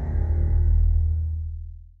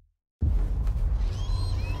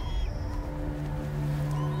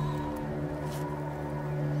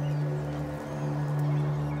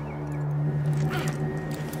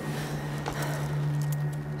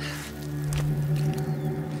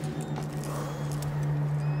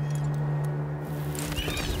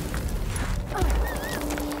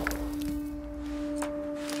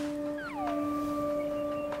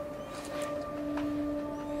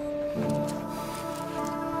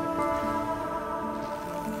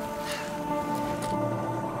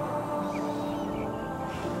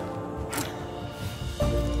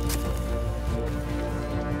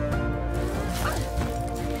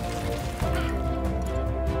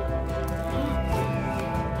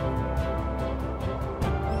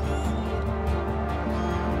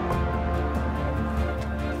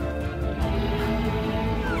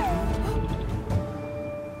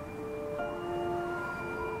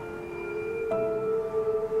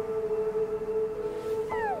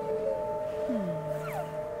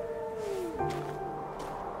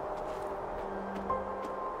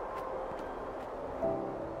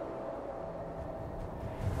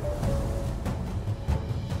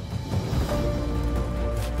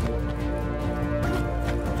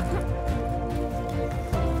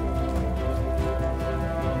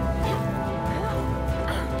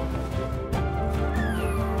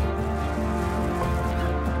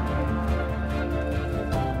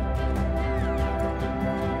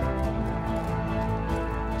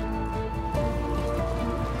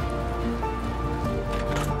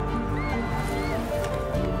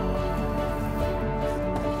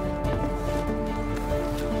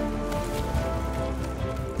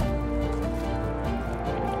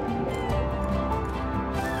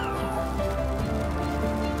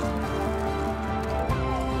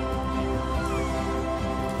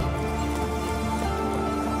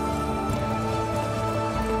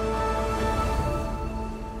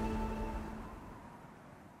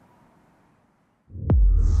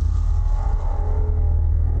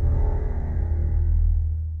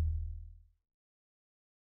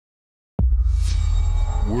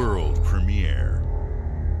 World premiere.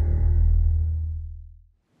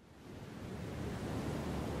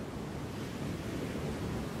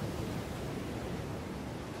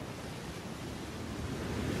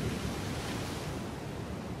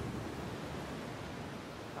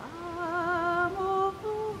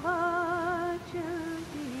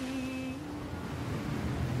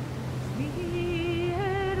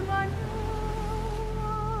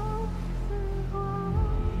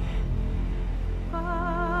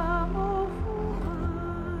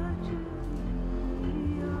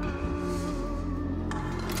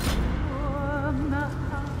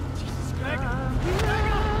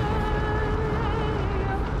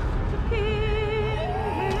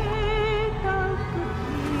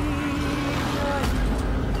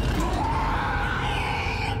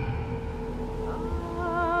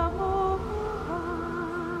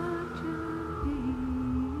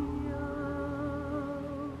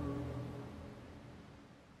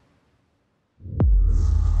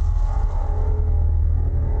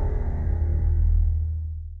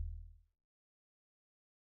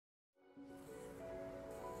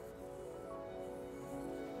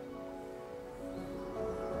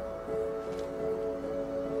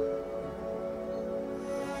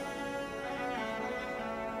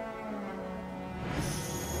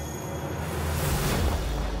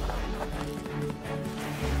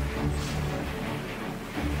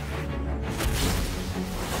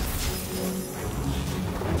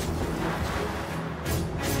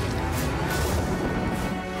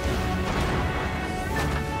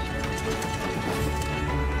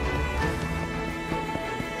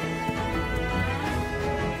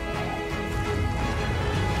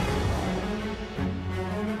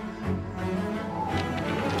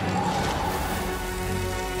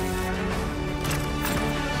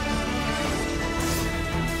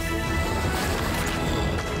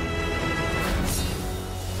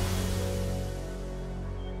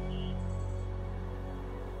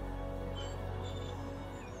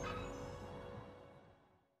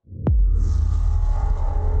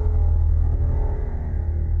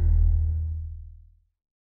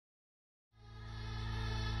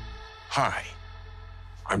 Hi.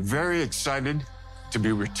 I'm very excited to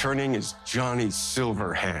be returning as Johnny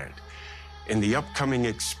Silverhand in the upcoming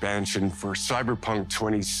expansion for Cyberpunk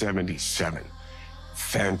 2077,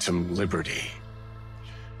 Phantom Liberty.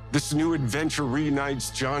 This new adventure reunites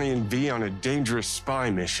Johnny and V on a dangerous spy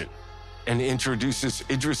mission and introduces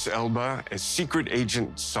Idris Elba as Secret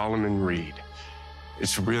Agent Solomon Reed.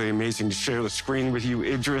 It's really amazing to share the screen with you,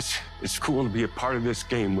 Idris. It's cool to be a part of this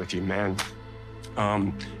game with you, man.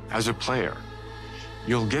 As a player,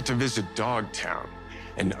 you'll get to visit Dogtown,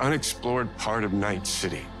 an unexplored part of Night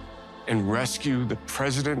City, and rescue the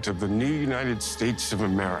President of the new United States of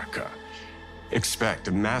America. Expect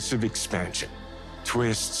a massive expansion,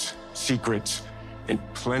 twists, secrets, and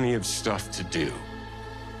plenty of stuff to do.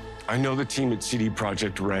 I know the team at CD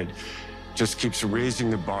Projekt Red just keeps raising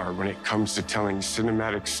the bar when it comes to telling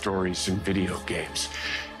cinematic stories in video games.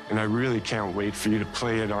 And I really can't wait for you to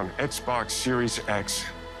play it on Xbox Series X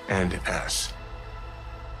and S.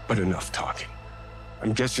 But enough talking.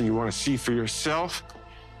 I'm guessing you want to see for yourself.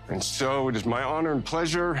 And so it is my honor and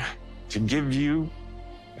pleasure to give you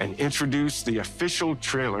and introduce the official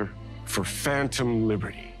trailer for Phantom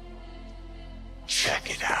Liberty. Check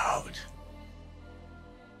it out.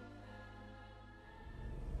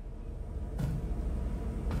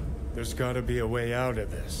 There's gotta be a way out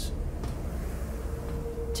of this.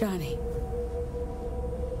 Johnny,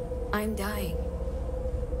 I'm dying.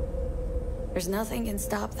 There's nothing can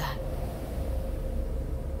stop that.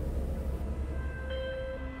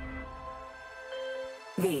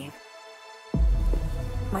 V.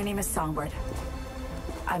 My name is Songbird.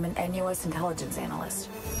 I'm an NUS intelligence analyst.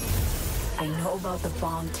 I know about the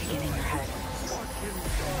bomb ticking in your head.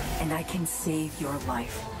 And I can save your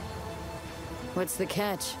life. What's the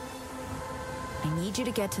catch? I need you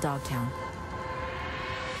to get to Dogtown.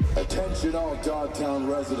 Attention all Dogtown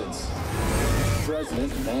residents. The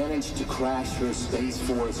President managed to crash your Space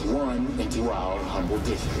Force One into our humble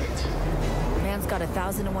district. Man's got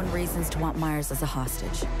 1,001 reasons to want Myers as a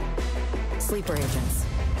hostage. Sleeper agents.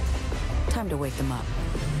 Time to wake them up.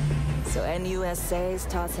 So NUSA's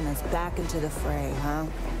tossing us back into the fray, huh?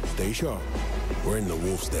 Stay sharp. We're in the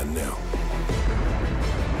wolf's den now.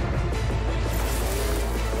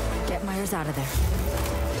 Get Myers out of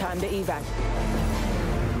there. Time to evac.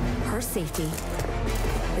 Her safety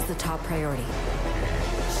is the top priority.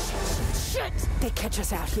 Shit! They catch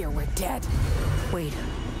us out here, we're dead. Wait,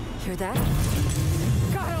 hear that?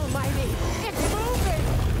 God almighty! It's moving!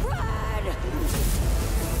 Run!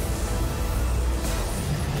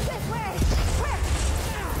 This way! Quick!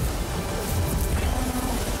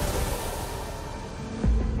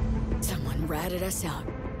 Someone ratted us out.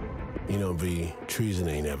 You know, V, treason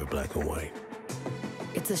ain't ever black and white.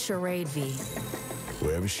 It's a charade, V.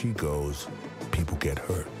 Wherever she goes, people get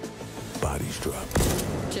hurt. Bodies drop.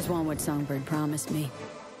 Just want what Songbird promised me.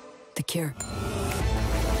 The cure.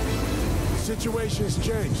 The situation's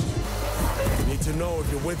changed. You need to know if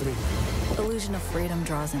you're with me. Illusion of freedom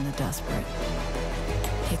draws in the desperate.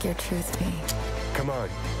 Pick your truth, V. Come on,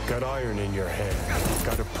 got iron in your hand.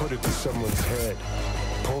 Gotta put it to someone's head.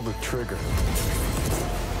 Pull the trigger.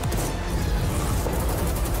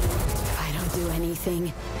 If I don't do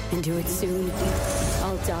anything, and do it soon,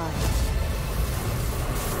 I'll die.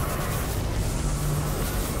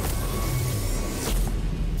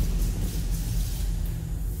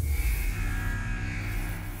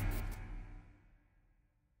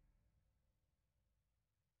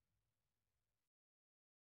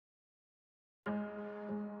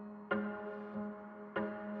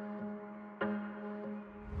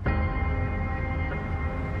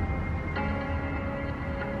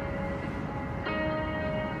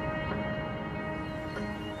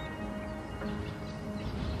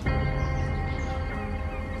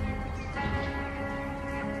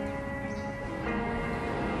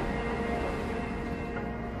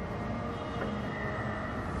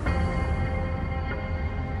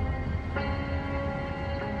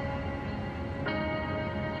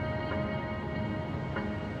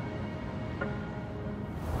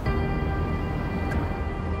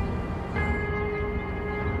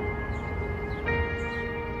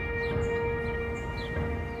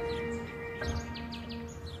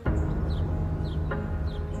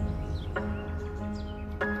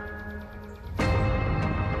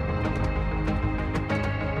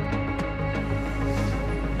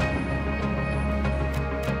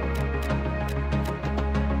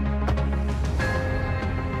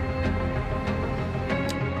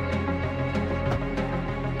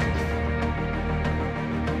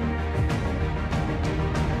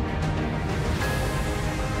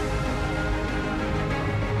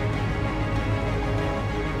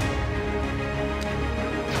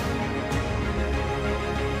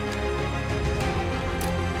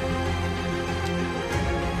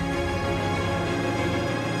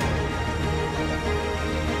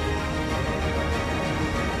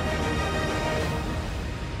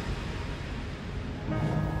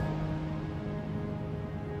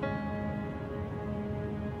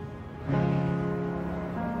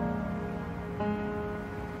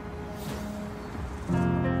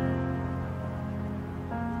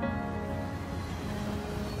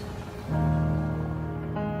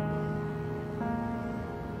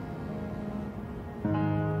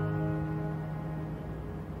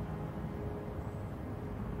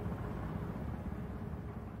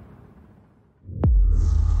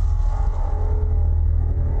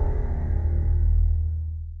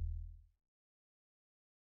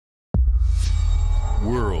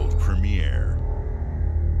 World premiere.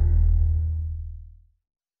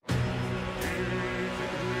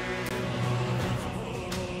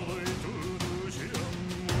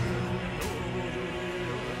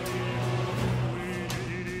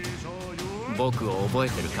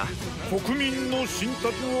 "国民の信託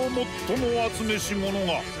を最も集めし者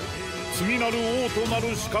が次なる王とな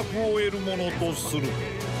る資格を得るものとする。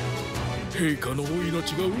陛下のお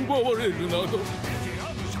命が奪われるなど。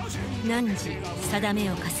汝定め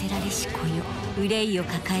を課せられし子よ、憂いを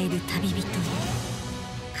抱える旅人よ。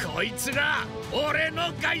こいつが俺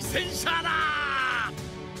の凱旋者だ。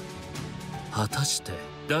果たして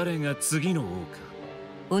誰が次の王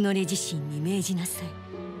か。己自身に命じなさい。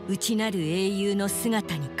内なる英雄の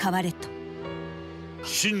姿に変われと。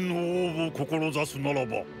真の王を志すなら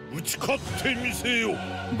ば打ち勝ってみせよ。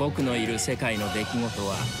僕のいる世界の出来事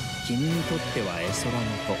は君にとっては絵空の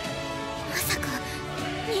子。まさか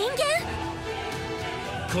人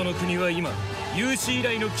間？この国は今有史以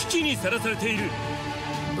来の危機にさらされている。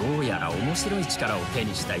どうやら面白い力を手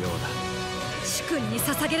にしたようだ。主君に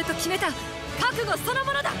捧げると決めた覚悟その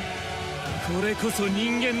ものだ。これこそ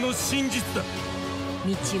人間の真実だ。道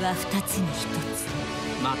は二つに一つ。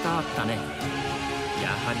またあったね。や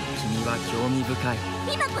はり君は興味深い。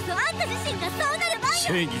今こそあんた自身がそうなる番よ。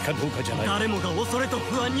正義かどうかじゃない。誰もが恐れと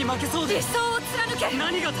不安に負けそうで。理想を貫け。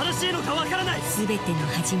何が正しいのかわからない。全ての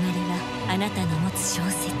始まりはあなたの持つ小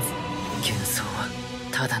説。幻想は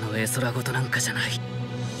ただの絵空事なんかじゃない。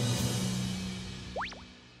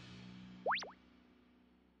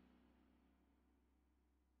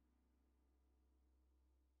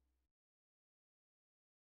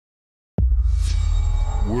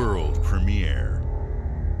World premiere.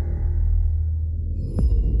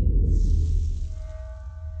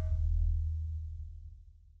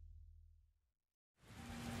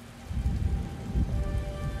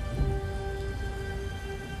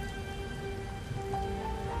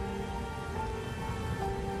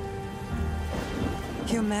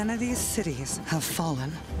 Humanity's cities have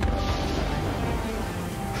fallen.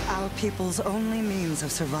 Our people's only means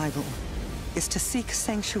of survival is to seek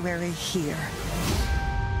sanctuary here,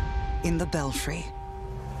 in the Belfry.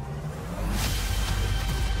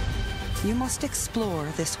 You must explore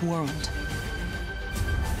this world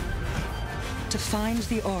to find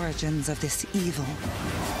the origins of this evil.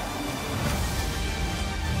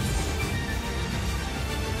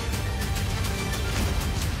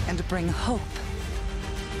 And bring hope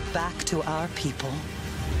back to our people.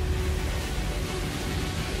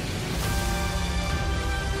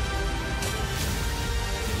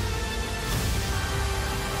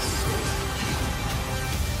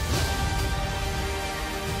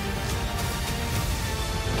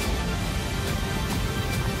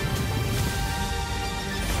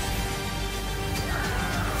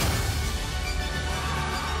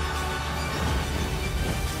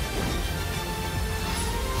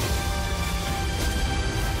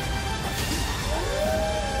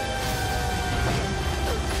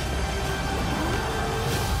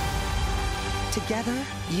 Together,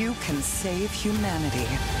 you can save humanity.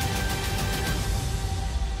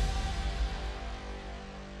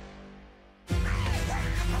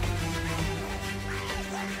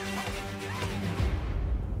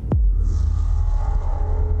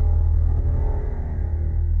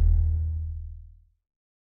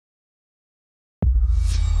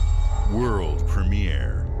 World premiere.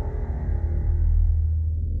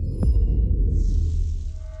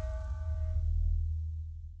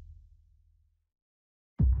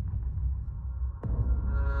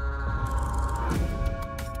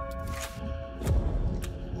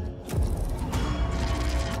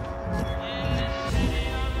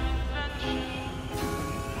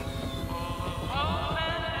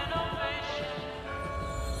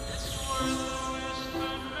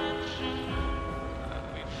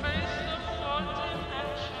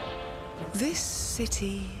 This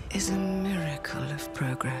city is a miracle of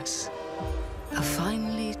progress. A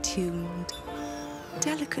finely tuned,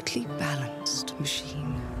 delicately balanced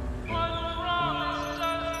machine.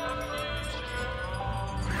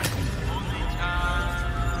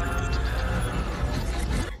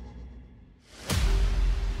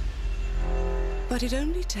 But it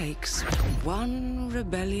only takes one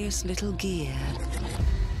rebellious little gear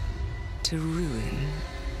to ruin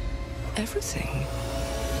everything.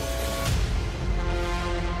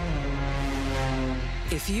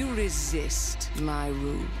 If you resist my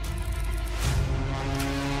rule,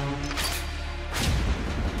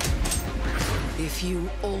 if you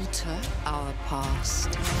alter our past,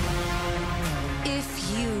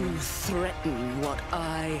 if you threaten what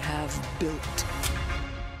I have built,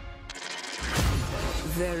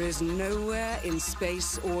 There is nowhere in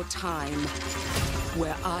space or time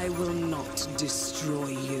where I will not destroy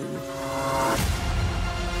you.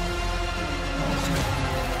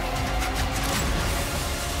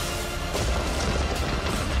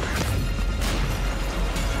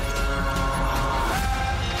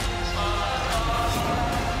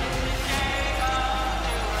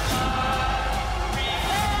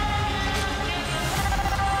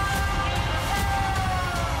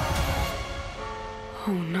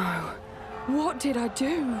 Oh no. What did I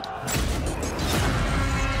do?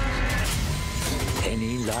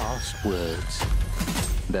 Any last words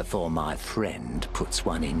before my friend puts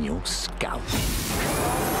one in your scalp?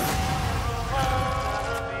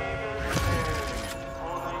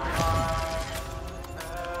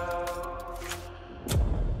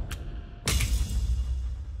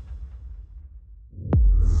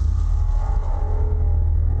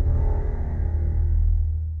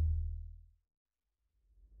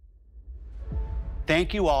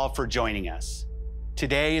 Thank you all for joining us.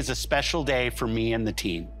 Today is a special day for me and the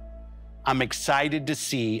team. I'm excited to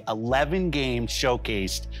see 11 games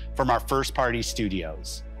showcased from our first-party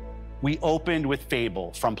studios. We opened with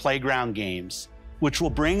Fable from Playground Games, which will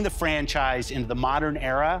bring the franchise into the modern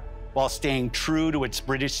era while staying true to its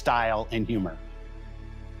British style and humor.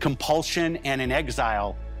 Compulsion and In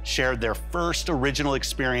Exile shared their first original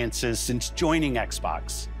experiences since joining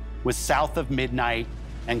Xbox with South of Midnight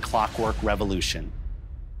and Clockwork Revolution.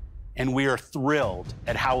 And we are thrilled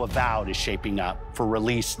at how Avowed is shaping up for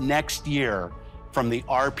release next year from the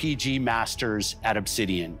RPG masters at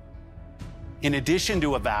Obsidian. In addition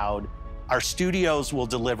to Avowed, our studios will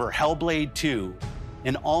deliver Hellblade 2,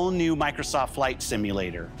 an all-new Microsoft Flight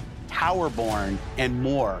Simulator, Towerborn, and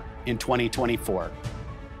more in 2024.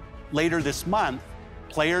 Later this month,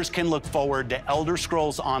 players can look forward to Elder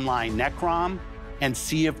Scrolls Online Necrom and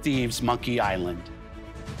Sea of Thieves Monkey Island.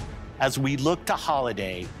 As we look to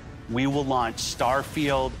holiday, we will launch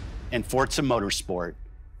Starfield and Forza Motorsport,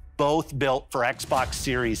 both built for Xbox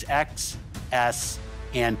Series X, S,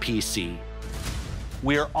 and PC.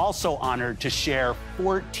 We are also honored to share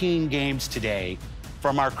 14 games today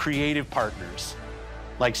from our creative partners,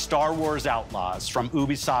 like Star Wars Outlaws from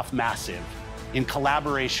Ubisoft Massive in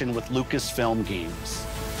collaboration with Lucasfilm Games,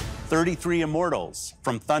 33 Immortals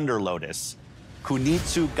from Thunder Lotus,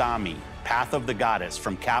 Kunitsu Gami, Path of the Goddess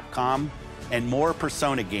from Capcom, and more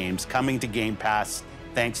Persona games coming to Game Pass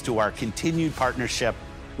thanks to our continued partnership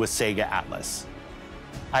with Sega Atlas.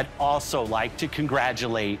 I'd also like to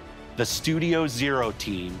congratulate the Studio Zero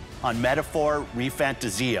team on Metaphor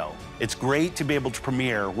ReFantazio. It's great to be able to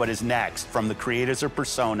premiere what is next from the creators of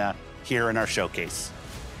Persona here in our showcase.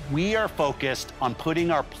 We are focused on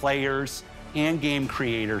putting our players and game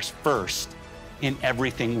creators first in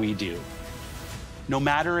everything we do. No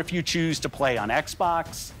matter if you choose to play on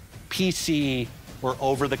Xbox, PC, or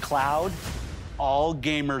over the cloud, all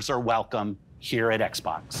gamers are welcome here at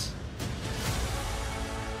Xbox.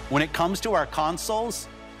 When it comes to our consoles,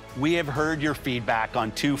 we have heard your feedback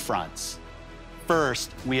on two fronts.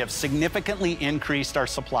 First, we have significantly increased our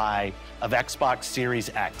supply of Xbox Series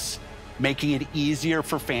X, making it easier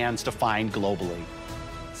for fans to find globally.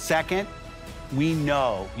 Second, we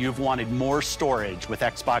know you've wanted more storage with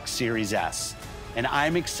Xbox Series S, and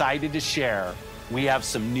I'm excited to share we have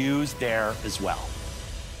some news there as well.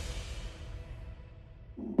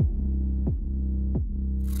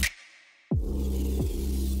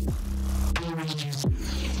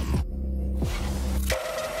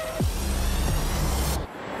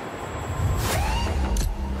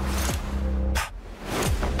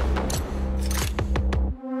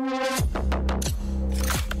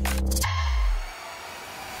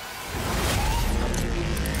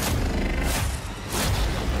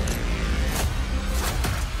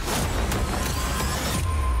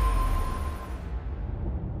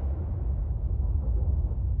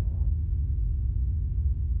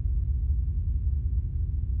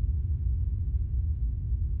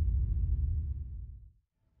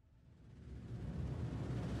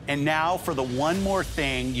 And now for the one more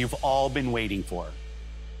thing you've all been waiting for.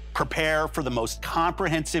 Prepare for the most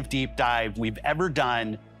comprehensive deep dive we've ever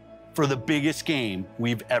done for the biggest game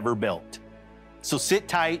we've ever built. So sit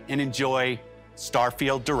tight and enjoy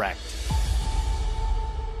Starfield Direct.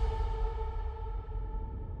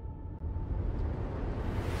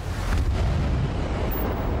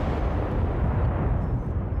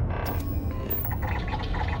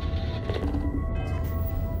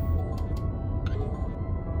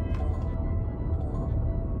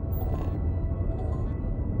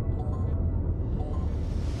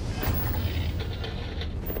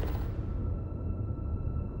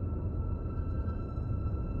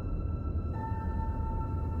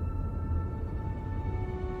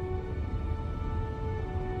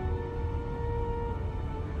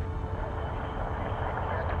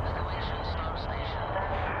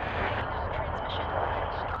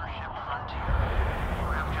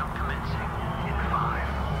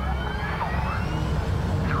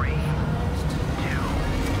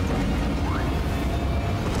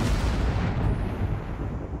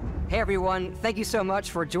 everyone, thank you so much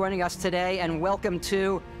for joining us today, and welcome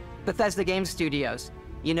to Bethesda Game Studios.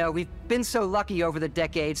 You know, we've been so lucky over the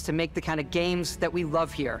decades to make the kind of games that we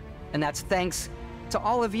love here, and that's thanks to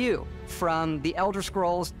all of you. From the Elder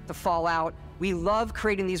Scrolls to Fallout, we love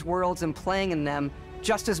creating these worlds and playing in them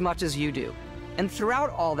just as much as you do. And throughout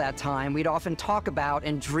all that time, we'd often talk about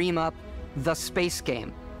and dream up the space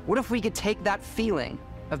game. What if we could take that feeling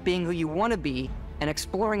of being who you want to be and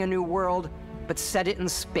exploring a new world, but set it in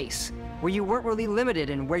space, where you weren't really limited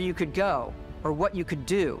in where you could go or what you could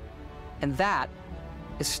do? And that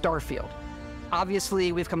is Starfield.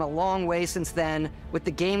 Obviously, we've come a long way since then with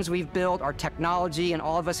the games we've built, our technology, and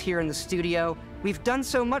all of us here in the studio. We've done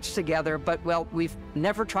so much together, but, well, we've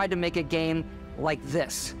never tried to make a game like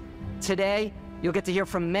this. Today, you'll get to hear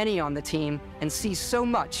from many on the team and see so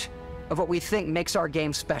much of what we think makes our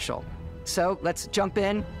game special. So let's jump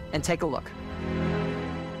in and take a look.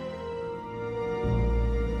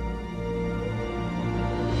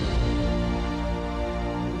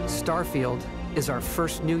 Starfield is our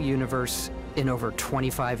first new universe in over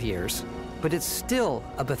 25 years, but it's still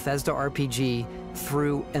a Bethesda RPG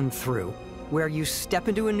through and through, where you step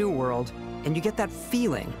into a new world and you get that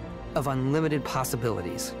feeling of unlimited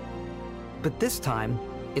possibilities. But this time,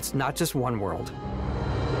 it's not just one world.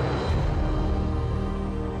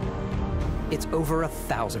 It's over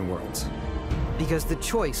 1,000 worlds. Because the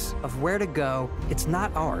choice of where to go, it's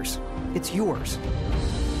not ours, it's yours.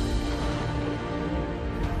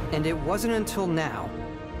 And it wasn't until now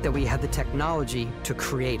that we had the technology to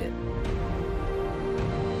create it.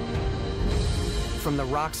 From the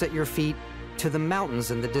rocks at your feet, to the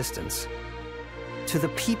mountains in the distance, to the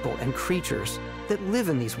people and creatures that live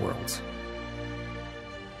in these worlds.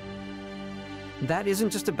 That isn't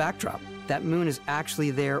just a backdrop. That moon is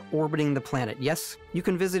actually there orbiting the planet. Yes, you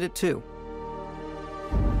can visit it too.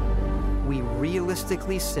 We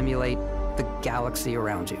realistically simulate the galaxy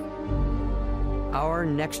around you. Our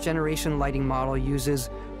next-generation lighting model uses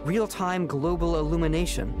real-time global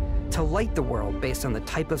illumination to light the world based on the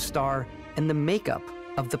type of star and the makeup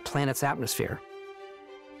of the planet's atmosphere.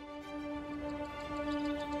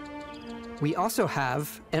 We also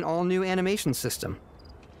have an all-new animation system.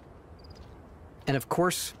 And of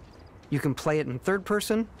course, you can play it in third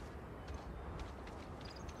person,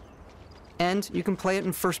 and you can play it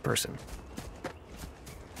in first person.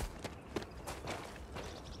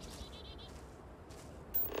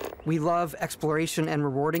 We love exploration and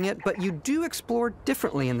rewarding it, but you do explore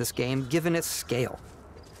differently in this game given its scale.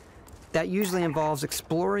 That usually involves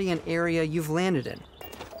exploring an area you've landed in.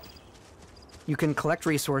 You can collect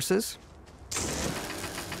resources,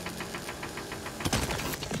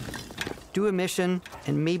 do a mission,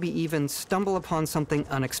 and maybe even stumble upon something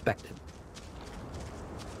unexpected.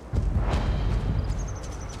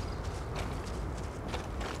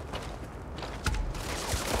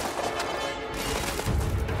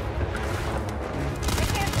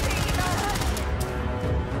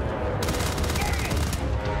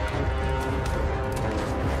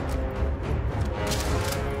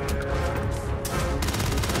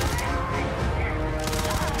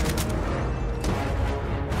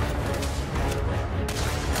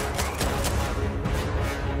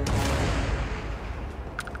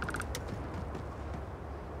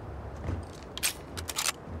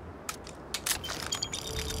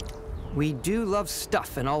 We do love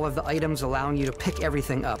stuff and all of the items allowing you to pick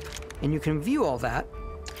everything up, and you can view all that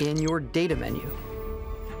in your data menu.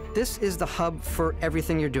 This is the hub for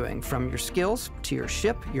everything you're doing, from your skills to your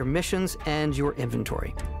ship, your missions, and your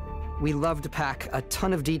inventory. We love to pack a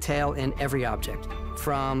ton of detail in every object,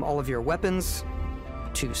 from all of your weapons,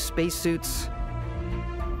 to spacesuits,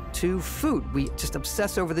 to food. We just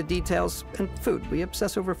obsess over the details, and food. We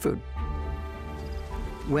obsess over food.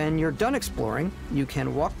 When you're done exploring, you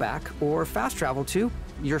can walk back or fast travel to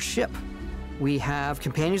your ship. We have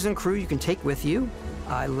companions and crew you can take with you.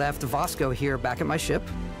 I left Vasco here back at my ship.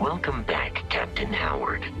 Welcome back, Captain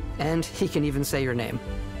Howard. And he can even say your name.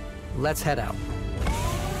 Let's head out.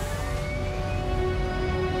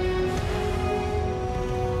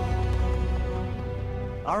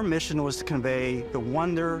 Our mission was to convey the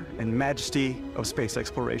wonder and majesty of space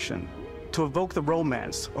exploration, to evoke the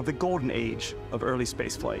romance of the golden age of early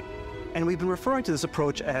spaceflight. And we've been referring to this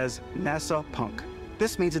approach as NASA Punk.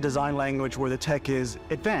 This means a design language where the tech is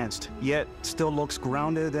advanced, yet still looks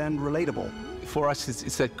grounded and relatable. For us,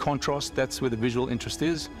 it's that contrast. That's where the visual interest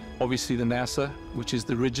is. Obviously the NASA, which is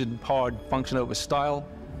the rigid, hard function over style,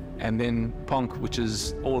 and then Punk, which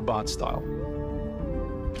is all about style.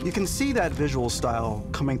 You can see that visual style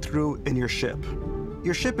coming through in your ship.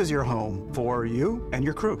 Your ship is your home for you and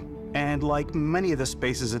your crew. And like many of the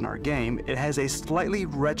spaces in our game, it has a slightly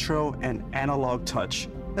retro and analog touch,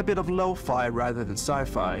 a bit of lo-fi rather than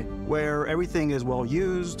sci-fi, where everything is well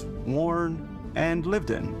used, worn, and lived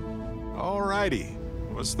in. Alrighty.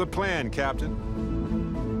 What's the plan, Captain?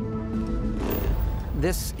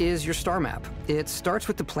 This is your star map. It starts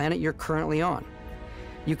with the planet you're currently on.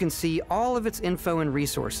 You can see all of its info and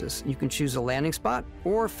resources. You can choose a landing spot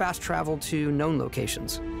or fast travel to known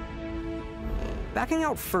locations. Backing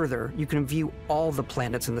out further, you can view all the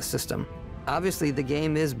planets in the system. Obviously, the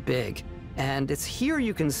game is big, and it's here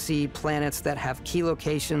you can see planets that have key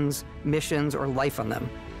locations, missions, or life on them,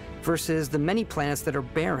 versus the many planets that are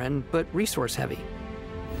barren but resource-heavy.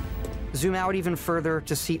 Zoom out even further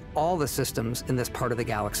to see all the systems in this part of the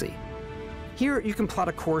galaxy. Here, you can plot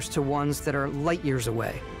a course to ones that are light years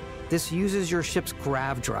away. This uses your ship's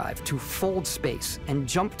grav drive to fold space and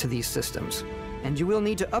jump to these systems. And you will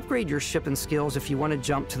need to upgrade your ship and skills if you want to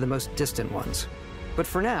jump to the most distant ones. But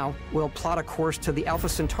for now, we'll plot a course to the Alpha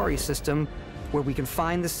Centauri system, where we can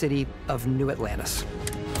find the city of New Atlantis.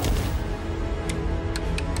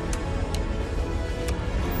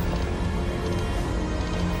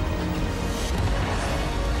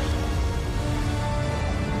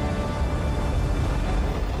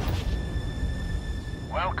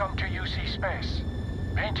 Welcome to UC Space.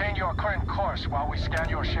 Maintain your current course while we scan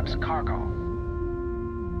your ship's cargo.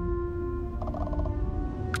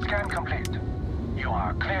 Scan complete. You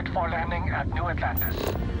are cleared for landing at New Atlantis.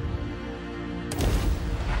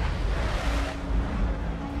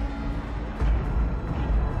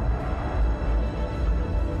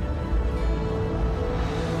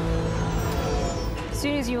 As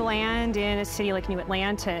soon as you land in a city like New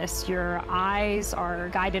Atlantis, your eyes are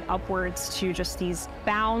guided upwards to just these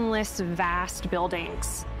boundless, vast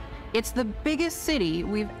buildings. It's the biggest city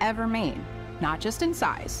we've ever made, not just in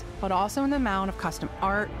size, but also in the amount of custom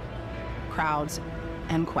art, crowds,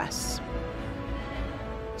 and quests.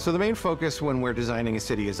 So the main focus when we're designing a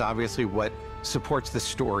city is obviously what supports the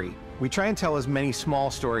story. We try and tell as many small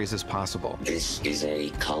stories as possible. This is a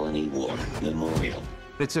colony war memorial.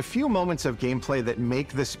 It's a few moments of gameplay that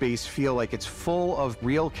make the space feel like it's full of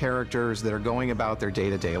real characters that are going about their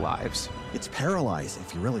day-to-day lives. It's paralyzing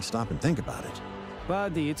if you really stop and think about it.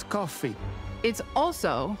 Buddy, it's coffee. It's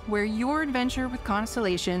also where your adventure with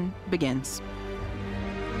Constellation begins.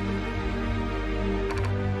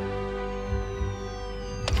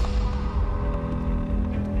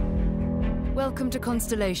 Welcome to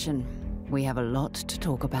Constellation. We have a lot to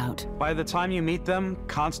talk about. By the time you meet them,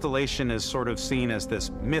 Constellation is sort of seen as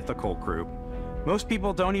this mythical group. Most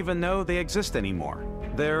people don't even know they exist anymore.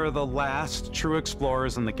 They're the last true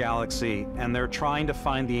explorers in the galaxy, and they're trying to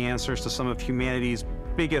find the answers to some of humanity's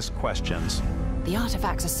biggest questions. The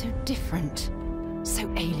artifacts are so different, so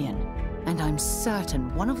alien, and I'm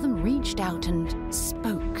certain one of them reached out and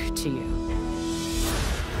spoke to you.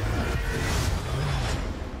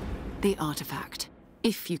 The artifact.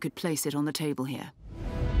 If you could place it on the table here.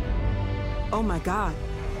 Oh my god.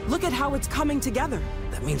 Look at how it's coming together.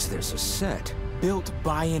 That means there's a set built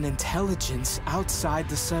by an intelligence outside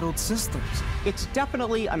the settled systems. It's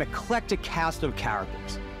definitely an eclectic cast of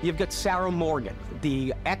characters. You've got Sarah Morgan,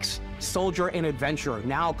 the ex-soldier and adventurer,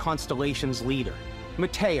 now Constellation's leader.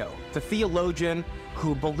 Mateo, the theologian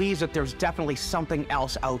who believes that there's definitely something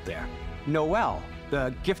else out there. Noel,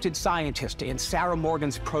 the gifted scientist and Sarah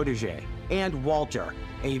Morgan's protege. And Walter,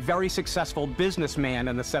 a very successful businessman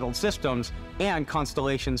in the settled systems and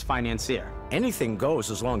Constellation's financier. Anything goes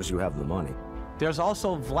as long as you have the money. There's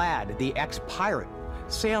also Vlad, the ex-pirate,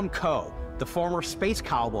 Sam Coe, the former space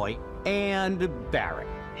cowboy, and Barrett.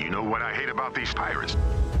 You know what I hate about these pirates?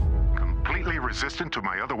 Completely resistant to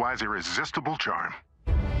my otherwise irresistible charm.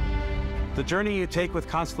 The journey you take with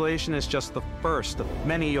Constellation is just the first of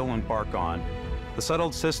many you'll embark on. The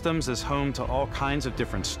Settled Systems is home to all kinds of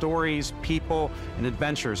different stories, people, and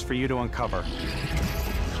adventures for you to uncover.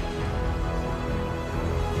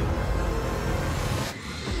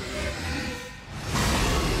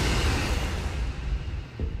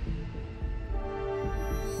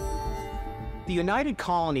 The United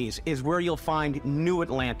Colonies is where you'll find New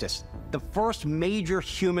Atlantis, the first major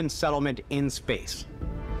human settlement in space.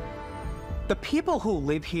 The people who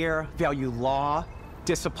live here value law,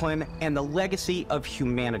 discipline, and the legacy of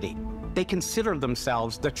humanity. They consider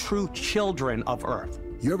themselves the true children of Earth.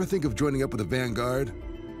 You ever think of joining up with the Vanguard?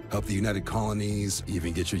 Help the United Colonies,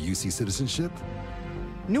 even get your UC citizenship?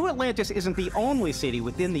 New Atlantis isn't the only city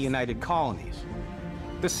within the United Colonies.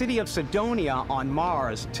 The city of Sidonia on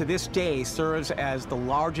Mars to this day serves as the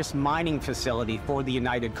largest mining facility for the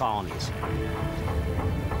United Colonies.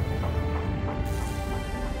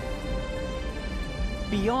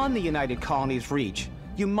 beyond the United Colony's reach,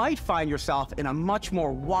 you might find yourself in a much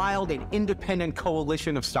more wild and independent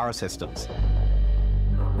coalition of star systems.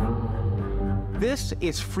 This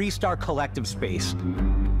is Freestar Collective Space.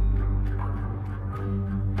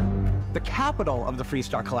 The capital of the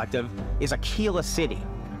Freestar Collective is Aquila City.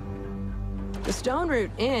 The Stone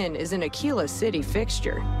Root Inn is an Aquila City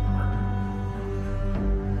fixture.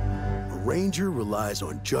 A ranger relies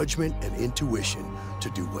on judgment and intuition to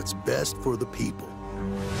do what's best for the people.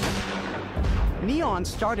 Neon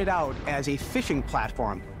started out as a fishing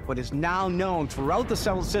platform, but is now known throughout the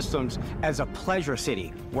settled systems as a pleasure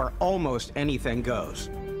city, where almost anything goes.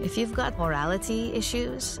 If you've got morality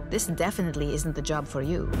issues, this definitely isn't the job for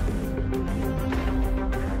you.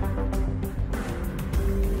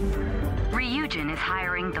 Ryujin is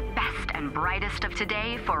hiring the best and brightest of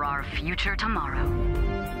today for our future tomorrow.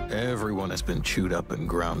 Everyone has been chewed up and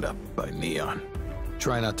ground up by Neon.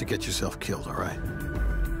 Try not to get yourself killed, all right?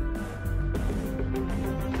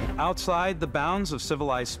 Outside the bounds of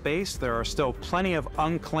civilized space, there are still plenty of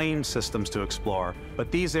unclaimed systems to explore,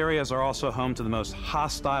 but these areas are also home to the most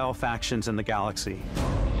hostile factions in the galaxy.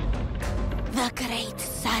 The great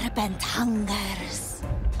serpent hungers.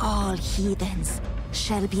 All heathens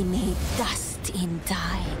shall be made dust in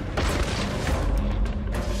time.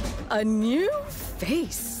 A new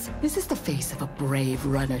face. Is this the face of a brave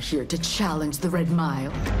runner here to challenge the Red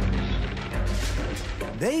Mile?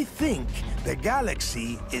 They think the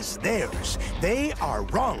galaxy is theirs. They are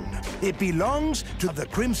wrong. It belongs to the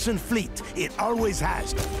Crimson Fleet. It always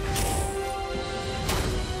has.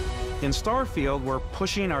 In Starfield, we're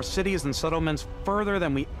pushing our cities and settlements further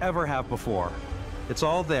than we ever have before. It's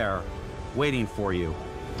all there, waiting for you.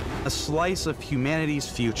 A slice of humanity's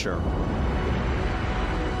future.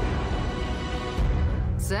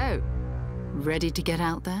 So, ready to get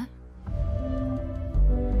out there?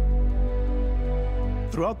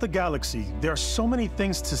 Throughout the galaxy, there are so many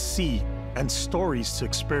things to see and stories to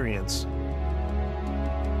experience.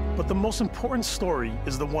 But the most important story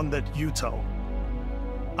is the one that you tell.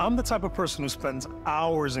 I'm the type of person who spends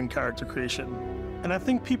hours in character creation, and I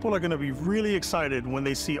think people are going to be really excited when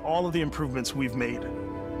they see all of the improvements we've made.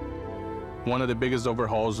 One of the biggest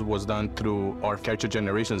overhauls was done through our character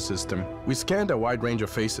generation system. We scanned a wide range of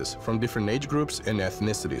faces from different age groups and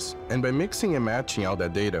ethnicities. And by mixing and matching out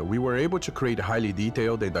that data, we were able to create highly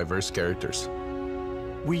detailed and diverse characters.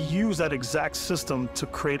 We use that exact system to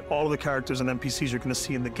create all of the characters and NPCs you're going to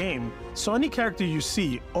see in the game. So any character you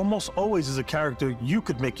see almost always is a character you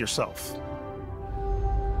could make yourself.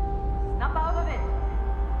 Snap out of it.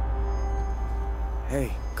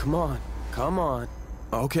 Hey, come on, come on.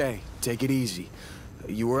 Okay, take it easy.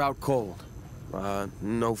 You were out cold.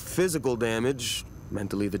 No physical damage.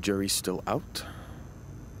 Mentally, the jury's still out.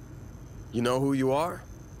 You know who you are?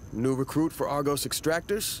 New recruit for Argos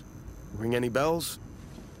Extractors? Ring any bells?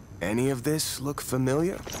 Any of this look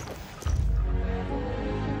familiar?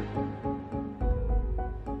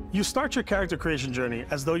 You start your character creation journey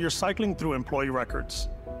as though you're cycling through employee records.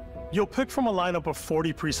 You'll pick from a lineup of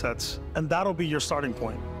 40 presets, and that'll be your starting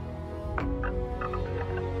point.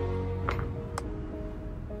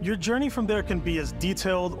 Your journey from there can be as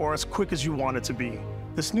detailed or as quick as you want it to be.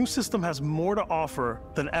 This new system has more to offer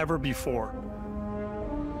than ever before.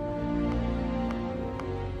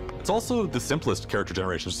 It's also the simplest character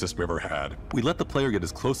generation system we've ever had. We let the player get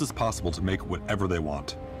as close as possible to make whatever they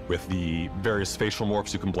want. With the various facial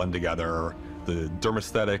morphs you can blend together, the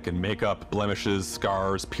dermesthetic and makeup, blemishes,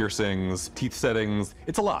 scars, piercings, teeth settings,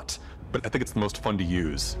 it's a lot, but I think it's the most fun to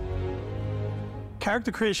use.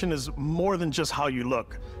 Character creation is more than just how you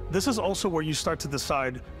look. This is also where you start to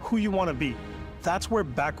decide who you want to be. That's where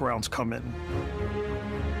backgrounds come in.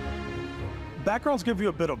 Backgrounds give you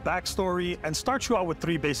a bit of backstory and start you out with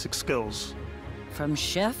 3 basic skills. From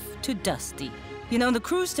chef to Dusty. You know, the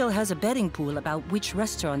crew still has a betting pool about which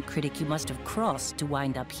restaurant critic you must have crossed to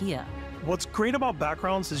wind up here. What's great about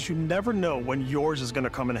backgrounds is you never know when yours is going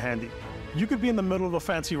to come in handy. You could be in the middle of a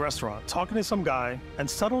fancy restaurant talking to some guy, and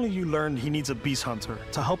suddenly you learn he needs a beast hunter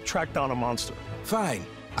to help track down a monster. Fine.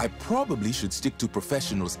 I probably should stick to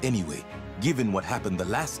professionals anyway, given what happened the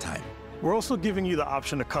last time. We're also giving you the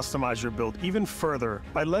option to customize your build even further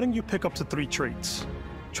by letting you pick up to 3 traits.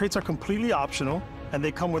 Traits are completely optional, and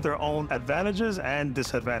they come with their own advantages and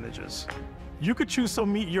disadvantages. You could choose to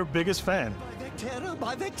meet your biggest fan. Vectera,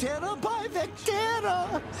 by Vectera, by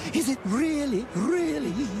Vectera! Is it really,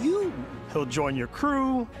 really you? He'll join your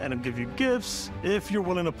crew, and he'll give you gifts if you're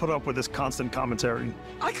willing to put up with his constant commentary.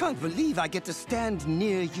 I can't believe I get to stand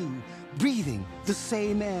near you, breathing the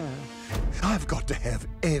same air. I've got to have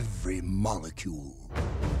every molecule.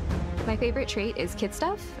 My favorite trait is kid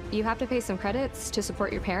stuff. You have to pay some credits to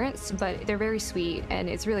support your parents, but they're very sweet, and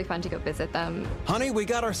it's really fun to go visit them. Honey, we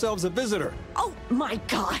got ourselves a visitor. Oh my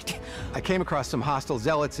god! I came across some hostile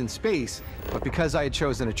zealots in space, but because I had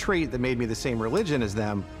chosen a trait that made me the same religion as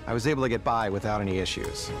them, I was able to get by without any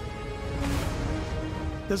issues.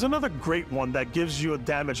 There's another great one that gives you a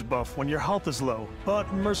damage buff when your health is low,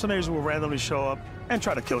 but mercenaries will randomly show up and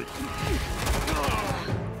try to kill you.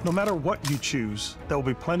 No matter what you choose, there will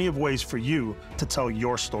be plenty of ways for you to tell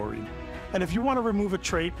your story. And if you want to remove a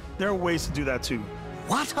trait, there are ways to do that too.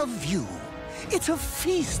 What a view! It's a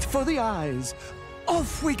feast for the eyes.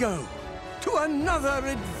 Off we go to another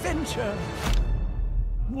adventure.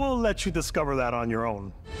 We'll let you discover that on your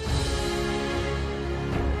own.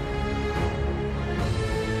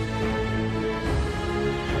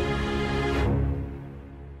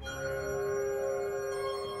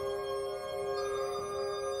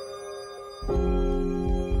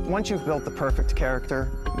 Once you've built the perfect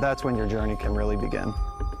character, that's when your journey can really begin.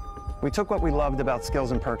 We took what we loved about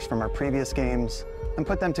skills and perks from our previous games and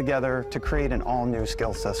put them together to create an all-new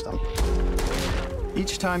skill system.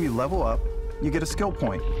 Each time you level up, you get a skill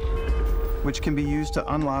point, which can be used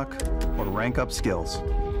to unlock or rank up skills.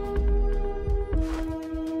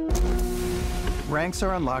 Ranks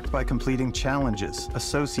are unlocked by completing challenges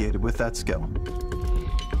associated with that skill.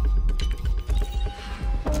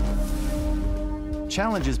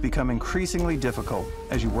 Challenges become increasingly difficult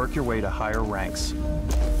as you work your way to higher ranks.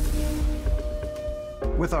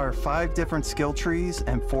 With our 5 different skill trees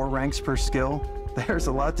and 4 ranks per skill, there's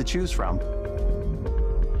a lot to choose from.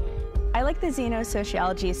 I like the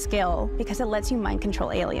Xenosociology skill because it lets you mind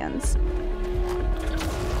control aliens.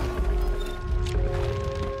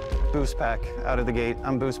 Boost pack out of the gate.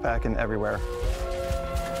 I'm boost packing everywhere.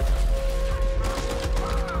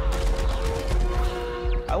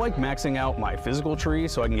 I like maxing out my physical tree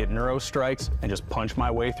so I can get neuro strikes and just punch my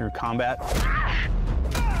way through combat.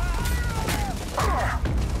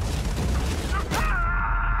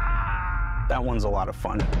 That one's a lot of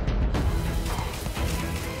fun.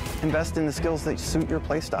 Invest in the skills that suit your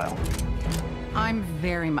playstyle. I'm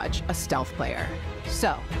very much a stealth player.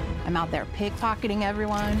 So, I'm out there pickpocketing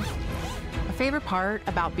everyone. My favorite part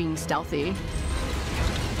about being stealthy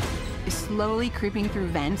is slowly creeping through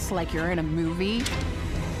vents like you're in a movie,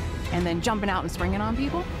 and then jumping out and springing on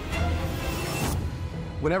people.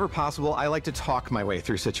 Whenever possible, I like to talk my way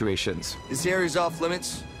through situations. This area's off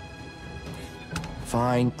limits.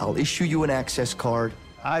 Fine, I'll issue you an access card.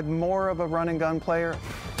 I'm more of a run and gun player.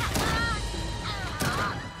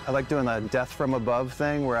 I like doing the death from above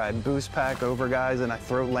thing where I boost pack over guys and I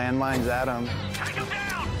throw landmines at them. Take him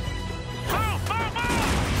down! Move, move, move!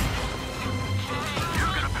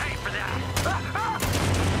 You're gonna pay for that!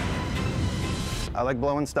 I like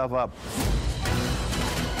blowing stuff up.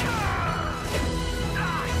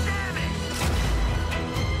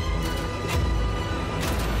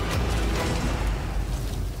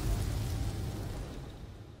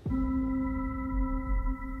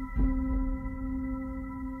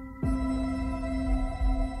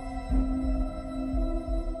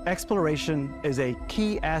 Exploration is a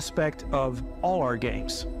key aspect of all our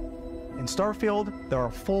games. In Starfield, there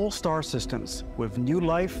are full star systems with new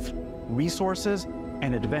life, resources,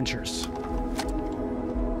 and adventures.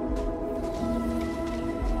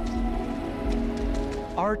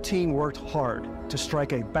 Our team worked hard to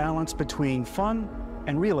strike a balance between fun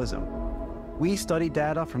and realism. We studied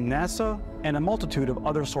data from NASA and a multitude of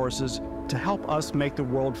other sources to help us make the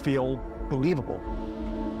world feel believable.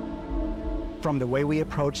 From the way we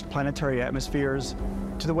approached planetary atmospheres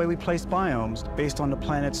to the way we placed biomes based on the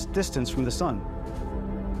planet's distance from the sun.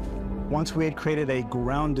 Once we had created a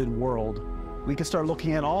grounded world, we could start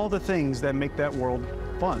looking at all the things that make that world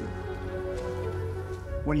fun.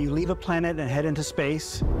 When you leave a planet and head into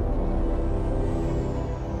space,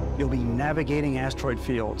 you'll be navigating asteroid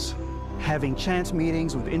fields, having chance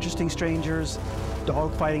meetings with interesting strangers,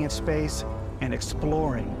 dogfighting in space, and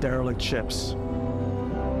exploring derelict ships.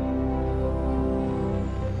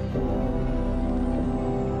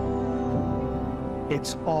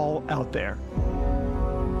 It's all out there.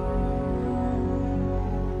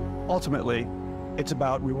 Ultimately, it's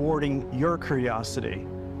about rewarding your curiosity,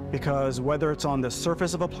 because whether it's on the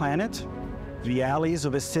surface of a planet, the alleys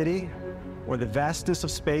of a city, or the vastness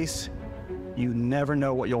of space, you never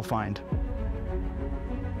know what you'll find.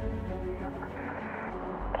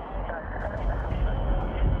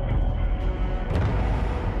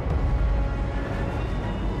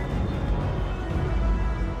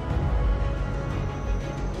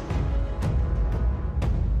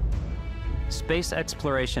 Space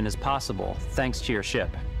exploration is possible thanks to your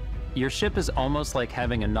ship. Your ship is almost like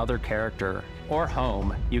having another character or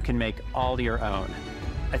home you can make all your own.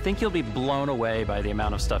 I think you'll be blown away by the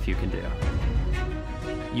amount of stuff you can do.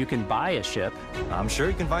 You can buy a ship. I'm sure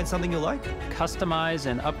you can find something you like. Customize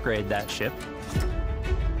and upgrade that ship.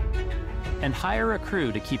 And hire a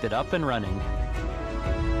crew to keep it up and running.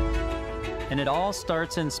 And it all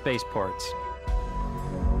starts in spaceports.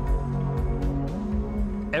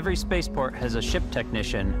 Every spaceport has a ship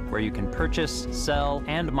technician where you can purchase, sell,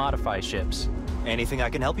 and modify ships. Anything I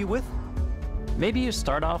can help you with? Maybe you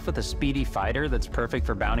start off with a speedy fighter that's perfect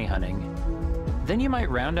for bounty hunting. Then you might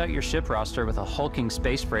round out your ship roster with a hulking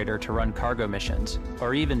space freighter to run cargo missions,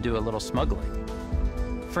 or even do a little smuggling.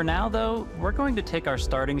 For now, though, we're going to take our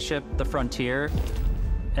starting ship, the Frontier,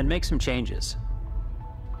 and make some changes.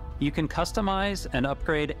 You can customize and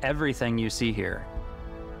upgrade everything you see here,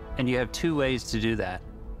 and you have two ways to do that.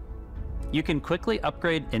 You can quickly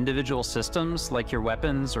upgrade individual systems like your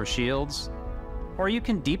weapons or shields, or you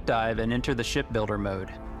can deep dive and enter the shipbuilder mode.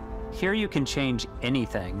 Here you can change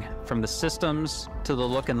anything, from the systems to the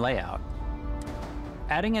look and layout.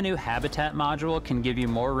 Adding a new habitat module can give you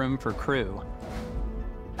more room for crew.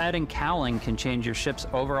 Adding cowling can change your ship's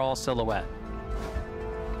overall silhouette.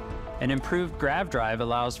 An improved grav drive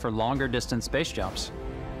allows for longer distance space jumps.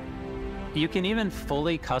 You can even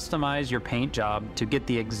fully customize your paint job to get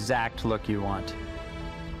the exact look you want.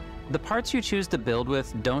 The parts you choose to build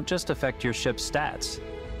with don't just affect your ship's stats.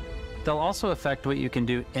 They'll also affect what you can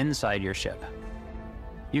do inside your ship.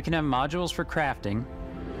 You can have modules for crafting,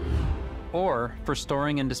 or for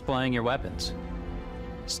storing and displaying your weapons.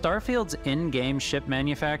 Starfield's in-game ship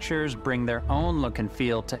manufacturers bring their own look and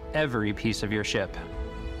feel to every piece of your ship.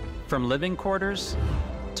 From living quarters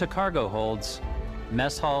to cargo holds,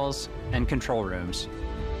 mess halls, and control rooms.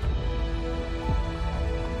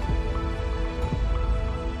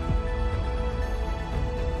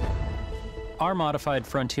 Our modified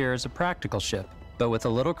Frontier is a practical ship, but with a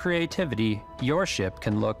little creativity, your ship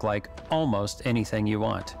can look like almost anything you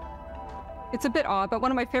want. It's a bit odd, but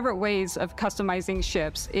one of my favorite ways of customizing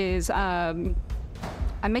ships is I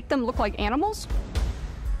make them look like animals.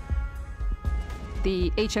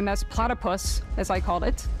 The HMS Platypus, as I called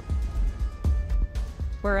it,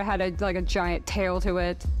 where it had like a giant tail to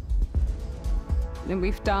it. And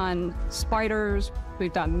we've done spiders,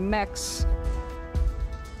 we've done mechs.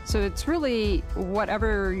 So it's really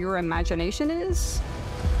whatever your imagination is.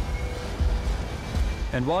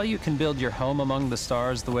 And while you can build your home among the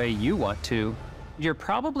stars the way you want to, you're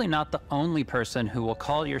probably not the only person who will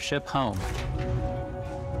call your ship home.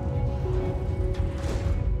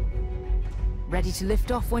 Ready to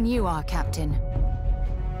lift off when you are, Captain.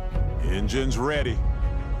 Engines ready.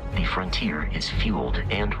 The Frontier is fueled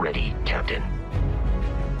and ready, Captain.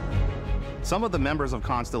 Some of the members of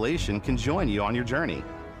Constellation can join you on your journey.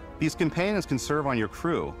 These companions can serve on your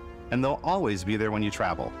crew, and they'll always be there when you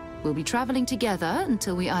travel. We'll be traveling together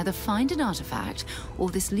until we either find an artifact or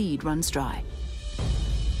this lead runs dry.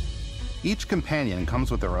 Each companion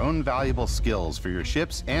comes with their own valuable skills for your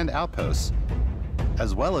ships and outposts,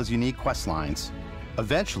 as well as unique quest lines.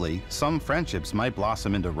 Eventually, some friendships might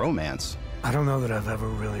blossom into romance. I don't know that I've ever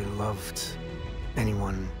really loved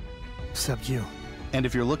anyone except you. And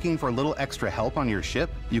if you're looking for a little extra help on your ship,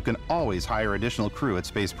 you can always hire additional crew at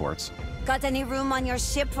spaceports. Got any room on your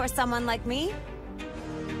ship for someone like me?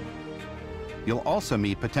 You'll also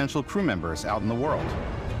meet potential crew members out in the world.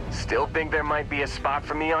 Still think there might be a spot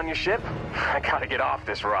for me on your ship? I gotta get off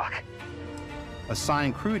this rock.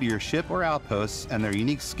 Assign crew to your ship or outposts, and their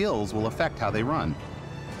unique skills will affect how they run.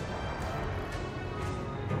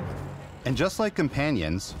 And just like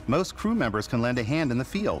companions, most crew members can lend a hand in the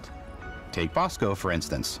field. Take Bosco, for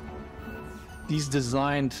instance. He's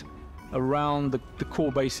designed around the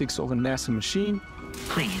core basics of a NASA machine.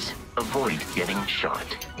 Please avoid getting shot.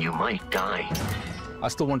 You might die. I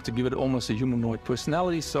still wanted to give it almost a humanoid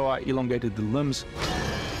personality, so I elongated the limbs.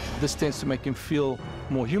 This tends to make him feel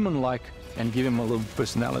more human-like and give him a little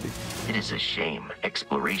personality. It is a shame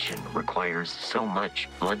exploration requires so much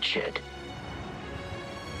bloodshed.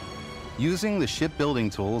 Using the shipbuilding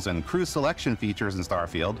tools and crew selection features in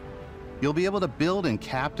Starfield, you'll be able to build and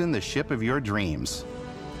captain the ship of your dreams.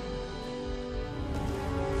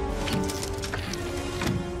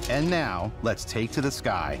 And now, let's take to the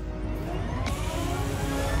sky.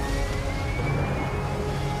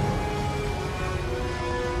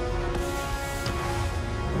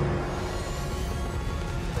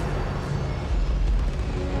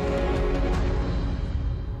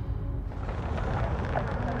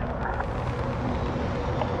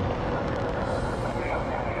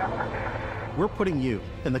 We're putting you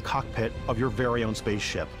in the cockpit of your very own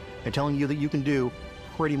spaceship and telling you that you can do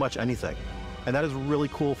pretty much anything. And that is really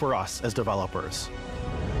cool for us as developers.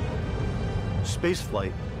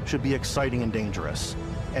 Spaceflight should be exciting and dangerous,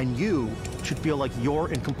 and you should feel like you're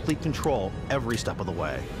in complete control every step of the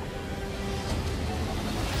way.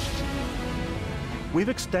 We've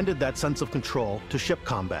extended that sense of control to ship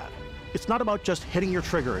combat. It's not about just hitting your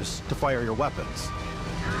triggers to fire your weapons.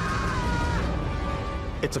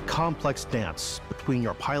 It's a complex dance between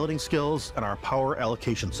your piloting skills and our power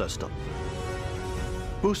allocation system.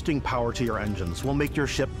 Boosting power to your engines will make your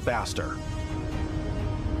ship faster.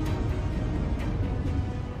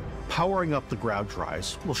 Powering up the ground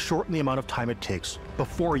drives will shorten the amount of time it takes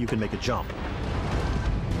before you can make a jump.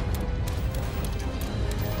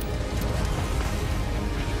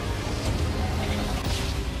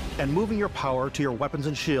 And moving your power to your weapons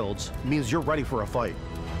and shields means you're ready for a fight.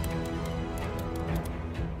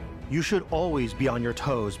 You should always be on your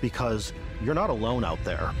toes because you're not alone out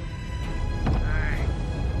there.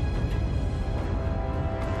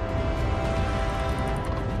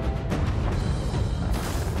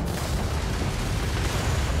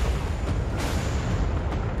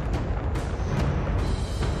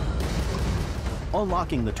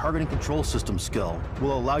 Unlocking the targeting control system skill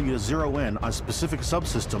will allow you to zero in on specific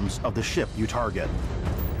subsystems of the ship you target.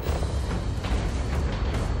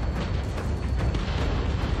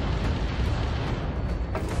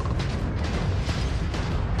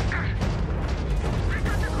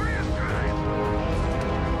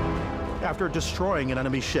 After destroying an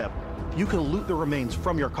enemy ship, you can loot the remains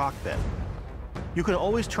from your cockpit. You can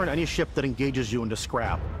always turn any ship that engages you into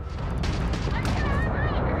scrap.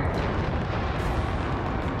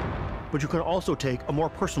 But you can also take a more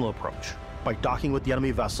personal approach by docking with the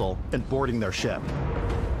enemy vessel and boarding their ship.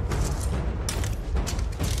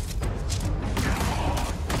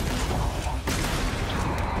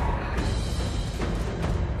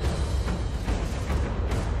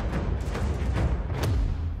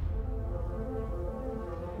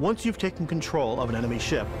 Once you've taken control of an enemy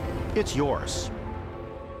ship, it's yours.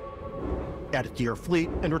 Add it to your fleet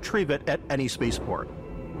and retrieve it at any spaceport.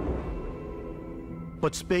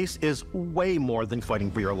 But space is way more than fighting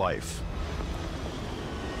for your life.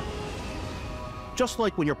 Just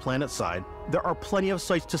like when you're planetside, there are plenty of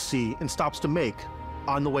sights to see and stops to make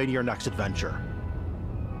on the way to your next adventure.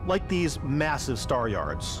 Like these massive star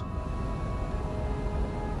yards.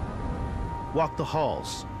 Walk the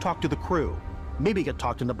halls, talk to the crew, maybe get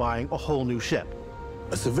talked into buying a whole new ship.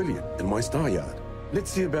 A civilian in my star yard. Let's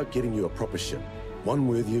see about getting you a proper ship, one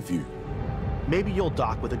worthy of you. Maybe you'll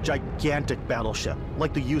dock with a gigantic battleship,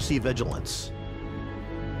 like the UC Vigilance.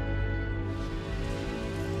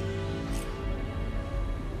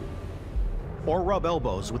 Or rub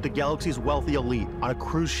elbows with the galaxy's wealthy elite on a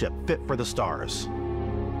cruise ship fit for the stars.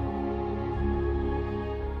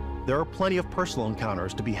 There are plenty of personal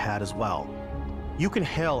encounters to be had as well. You can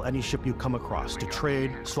hail any ship you come across to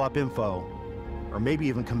trade, swap info, or maybe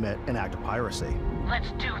even commit an act of piracy.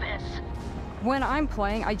 Let's do this. When I'm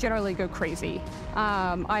playing, I generally go crazy.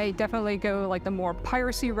 I definitely go like the more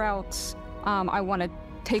piracy routes. I want to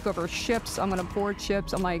take over ships. I'm going to board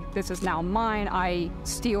ships. I'm like, this is now mine. I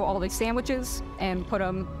steal all these sandwiches and put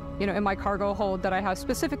them, in my cargo hold that I have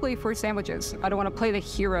specifically for sandwiches. I don't want to play the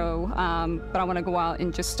hero, but I want to go out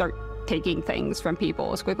and just start taking things from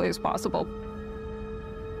people as quickly as possible.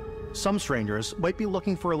 Some strangers might be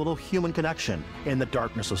looking for a little human connection in the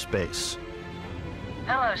darkness of space.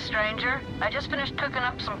 Hello, stranger. I just finished cooking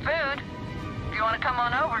up some food. If you want to come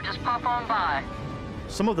on over, just pop on by.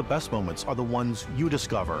 Some of the best moments are the ones you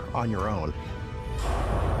discover on your own.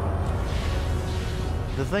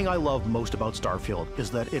 The thing I love most about Starfield is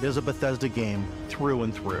that it is a Bethesda game through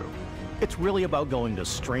and through. It's really about going to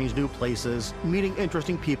strange new places, meeting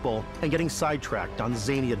interesting people, and getting sidetracked on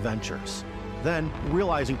zany adventures. Then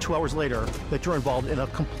realizing 2 hours later that you're involved in a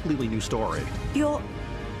completely new story. You're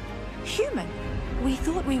human. We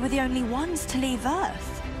thought we were the only ones to leave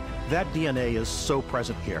Earth. That DNA is so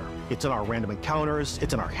present here. It's in our random encounters,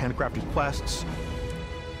 it's in our handcrafted quests,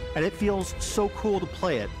 and it feels so cool to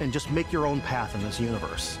play it and just make your own path in this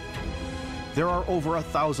universe. There are over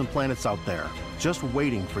 1,000 planets out there, just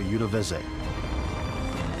waiting for you to visit.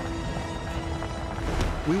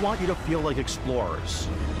 We want you to feel like explorers,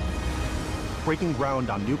 breaking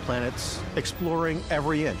ground on new planets, exploring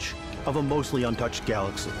every inch of a mostly untouched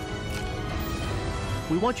galaxy.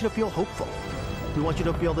 We want you to feel hopeful. We want you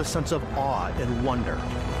to feel this sense of awe and wonder,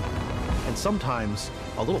 and sometimes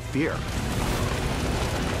a little fear.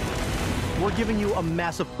 We're giving you a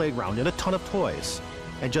massive playground and a ton of toys,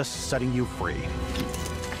 and just setting you free.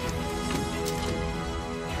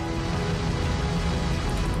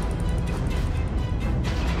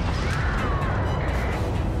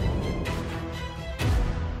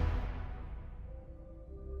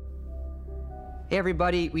 Hey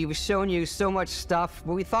everybody, we've shown you so much stuff,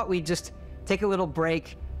 but we thought we'd just take a little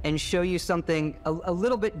break and show you something a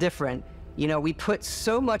little bit different. You know, we put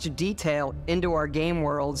so much detail into our game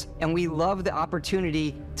worlds, and we love the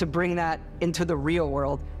opportunity to bring that into the real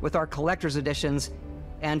world with our collector's editions.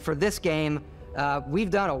 And for this game, we've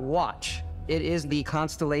done a watch. It is the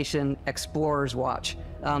Constellation Explorer's Watch.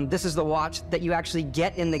 This is the watch that you actually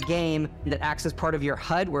get in the game that acts as part of your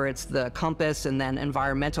HUD, where it's the compass and then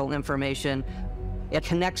environmental information. It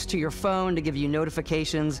connects to your phone to give you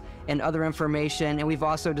notifications and other information. And we've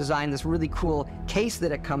also designed this really cool case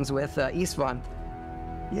that it comes with, Istvan.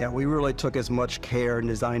 Yeah, we really took as much care and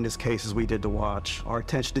designed this case as we did the watch. Our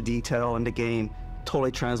attention to detail in the game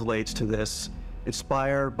totally translates to this.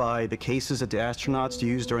 Inspired by the cases that the astronauts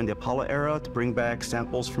used during the Apollo era to bring back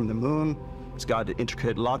samples from the moon. It's got an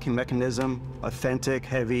intricate locking mechanism, authentic,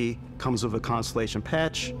 heavy, comes with a Constellation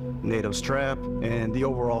patch, NATO strap, and the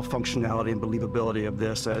overall functionality and believability of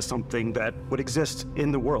this as something that would exist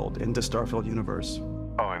in the world, in the Starfield universe.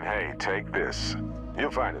 Oh, and hey, take this.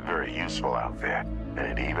 You'll find it very useful out there,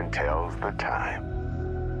 and it even tells the time.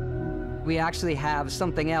 We actually have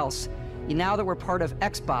something else. Now that we're part of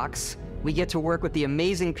Xbox, we get to work with the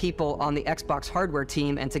amazing people on the Xbox hardware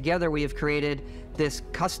team, and together we have created this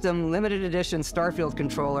custom limited edition Starfield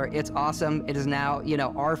controller. It's awesome. It is now, you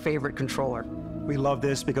know, our favorite controller. We love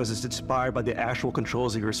this because it's inspired by the actual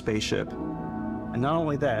controls of your spaceship. And not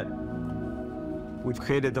only that, we've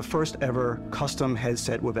created the first ever custom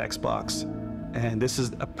headset with Xbox. And this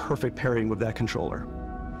is a perfect pairing with that controller.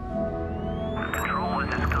 Control,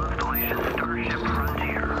 this is Constellation Starship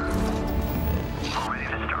Frontier. All ready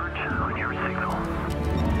to start on your signal.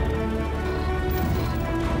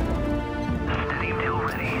 Steady till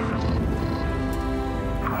ready.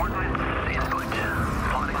 Coordinates input.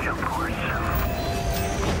 Plotting jump course.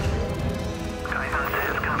 Guidance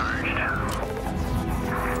is converged.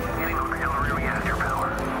 Getting auxiliary reactor power.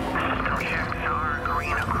 System checks are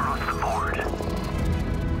green across the board.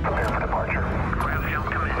 Prepare for departure. Ground jump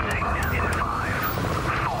commencing in 5,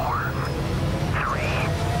 4, 3,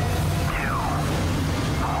 2,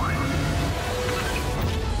 1.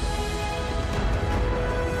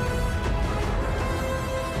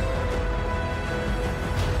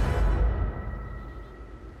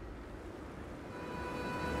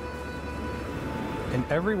 In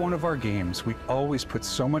every one of our games, we always put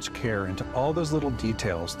so much care into all those little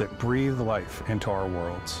details that breathe life into our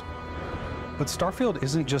worlds. But Starfield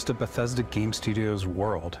isn't just a Bethesda Game Studios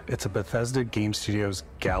world, it's a Bethesda Game Studios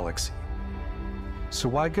galaxy. So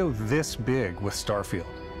why go this big with Starfield?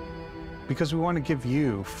 Because we want to give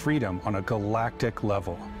you freedom on a galactic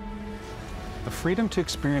level. The freedom to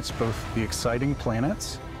experience both the exciting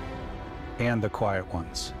planets and the quiet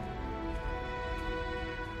ones.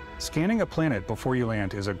 Scanning a planet before you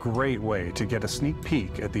land is a great way to get a sneak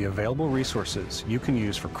peek at the available resources you can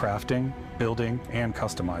use for crafting, building, and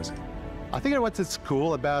customizing. I think what's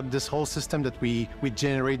cool about this whole system that we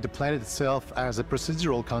generate the planet itself as a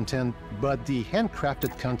procedural content, but the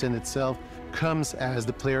handcrafted content itself comes as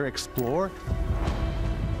the player explore.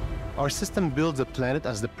 Our system builds a planet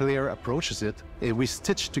as the player approaches it. We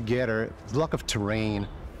stitch together a block of terrain.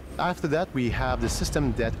 After that, we have the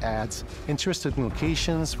system that adds interesting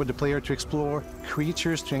locations for the player to explore,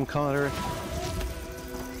 creatures to encounter,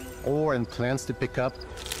 ore and plants to pick up.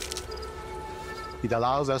 It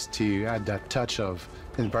allows us to add that touch of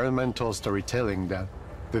environmental storytelling that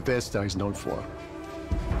Bethesda is known for.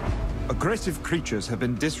 Aggressive creatures have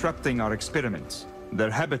been disrupting our experiments.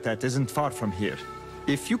 Their habitat isn't far from here.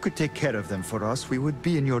 If you could take care of them for us, we would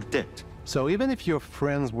be in your debt. So even if your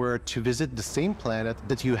friends were to visit the same planet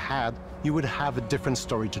that you had, you would have a different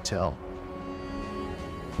story to tell.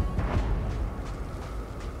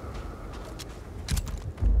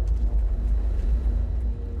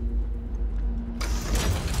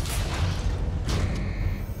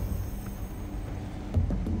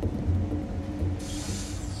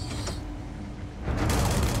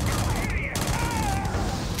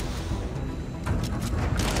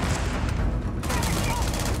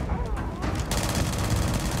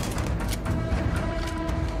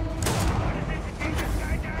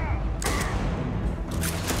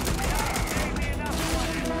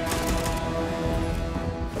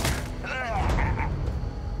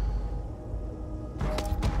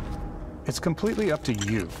 It's completely up to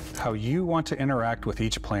you how you want to interact with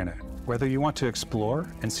each planet, whether you want to explore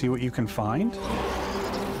and see what you can find,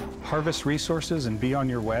 harvest resources and be on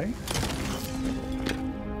your way,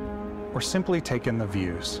 or simply take in the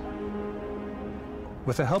views.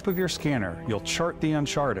 With the help of your scanner, you'll chart the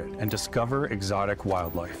uncharted and discover exotic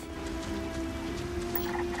wildlife.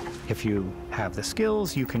 If you have the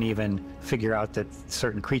skills, you can even figure out that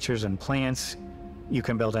certain creatures and plants, you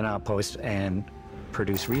can build an outpost and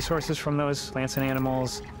produce resources from those plants and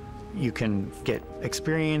animals. You can get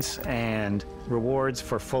experience and rewards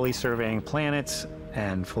for fully surveying planets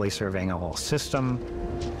and fully surveying a whole system.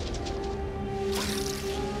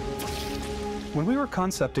 When we were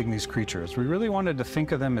concepting these creatures, we really wanted to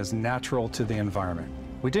think of them as natural to the environment.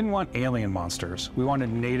 We didn't want alien monsters. We wanted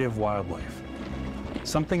native wildlife.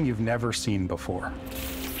 Something you've never seen before.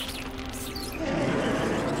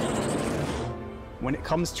 When it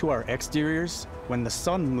comes to our exteriors, when the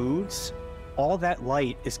sun moves, all that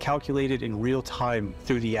light is calculated in real time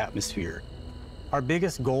through the atmosphere. Our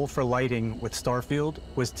biggest goal for lighting with Starfield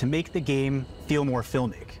was to make the game feel more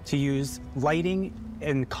filmic, to use lighting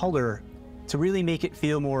and color to really make it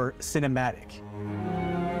feel more cinematic.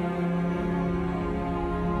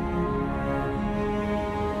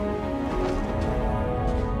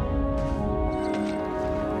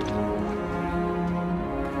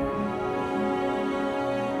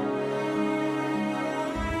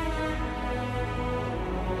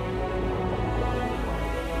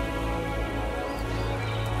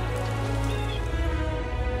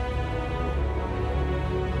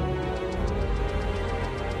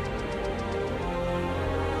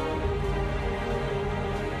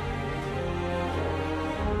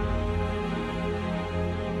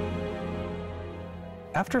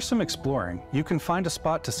 After some exploring, you can find a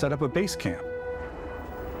spot to set up a base camp.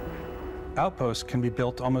 Outposts can be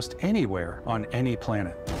built almost anywhere on any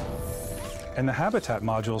planet. And the habitat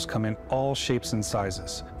modules come in all shapes and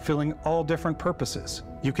sizes, filling all different purposes.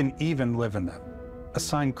 You can even live in them.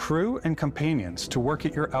 Assign crew and companions to work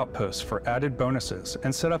at your outposts for added bonuses,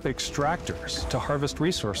 and set up extractors to harvest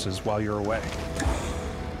resources while you're away.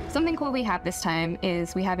 Something cool we have this time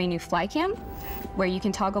is we have a new fly cam, where you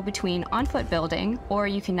can toggle between on-foot building, or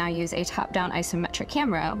you can now use a top-down isometric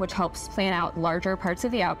camera, which helps plan out larger parts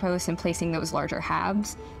of the outpost and placing those larger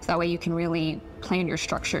halves. So that way you can really plan your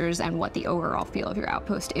structures and what the overall feel of your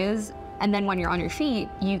outpost is. And then when you're on your feet,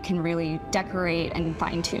 you can really decorate and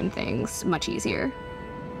fine-tune things much easier.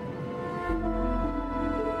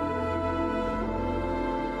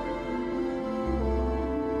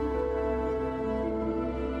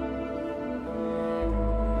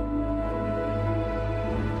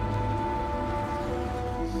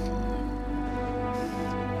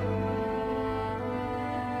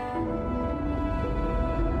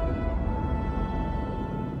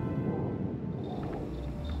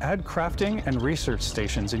 Add crafting and research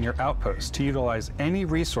stations in your outpost to utilize any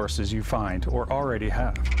resources you find or already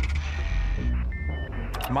have.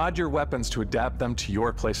 Mod your weapons to adapt them to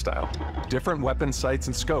your playstyle. Different weapon sights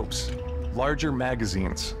and scopes, larger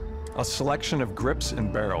magazines, a selection of grips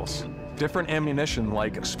and barrels, different ammunition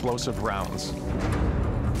like explosive rounds.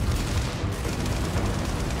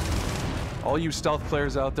 All you stealth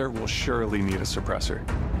players out there will surely need a suppressor.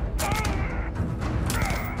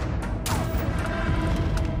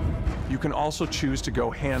 You can also choose to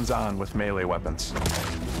go hands-on with melee weapons.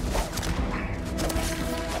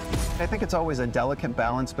 I think it's always a delicate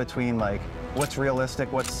balance between like what's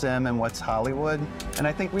realistic, what's sim, and what's Hollywood. And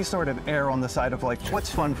I think we sort of err on the side of like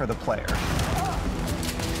what's fun for the player.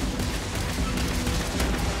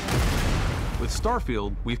 With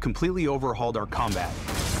Starfield, we've completely overhauled our combat.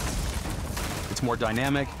 It's more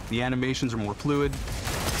dynamic, the animations are more fluid.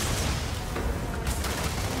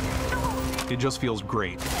 It just feels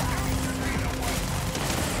great.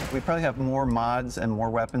 We probably have more mods and more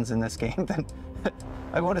weapons in this game than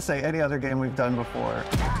I want to say any other game we've done before.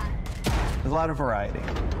 There's a lot of variety.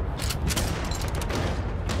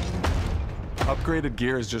 Upgraded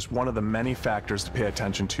gear is just one of the many factors to pay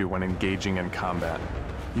attention to when engaging in combat.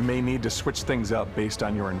 You may need to switch things up based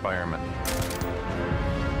on your environment.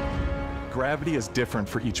 Gravity is different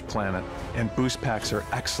for each planet, and boost packs are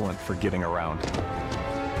excellent for getting around.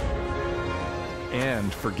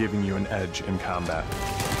 And for giving you an edge in combat.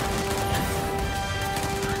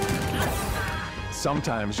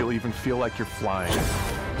 Sometimes you'll even feel like you're flying.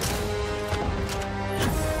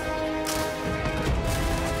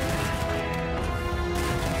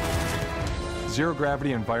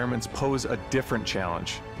 Zero-gravity environments pose a different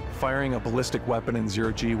challenge. Firing a ballistic weapon in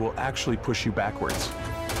zero-G will actually push you backwards.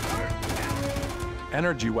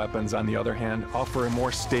 Energy weapons, on the other hand, offer a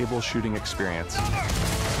more stable shooting experience.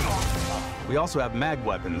 We also have mag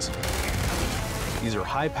weapons. These are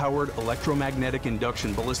high-powered electromagnetic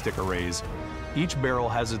induction ballistic arrays. Each barrel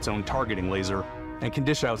has its own targeting laser and can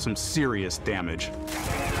dish out some serious damage.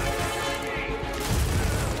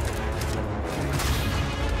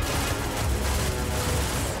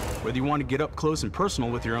 Whether you want to get up close and personal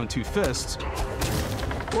with your own two fists,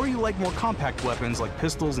 Or you like more compact weapons like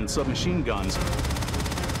pistols and submachine guns.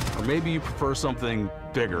 Or maybe you prefer something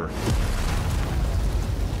bigger.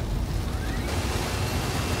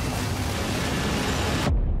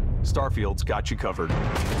 Starfield's got you covered.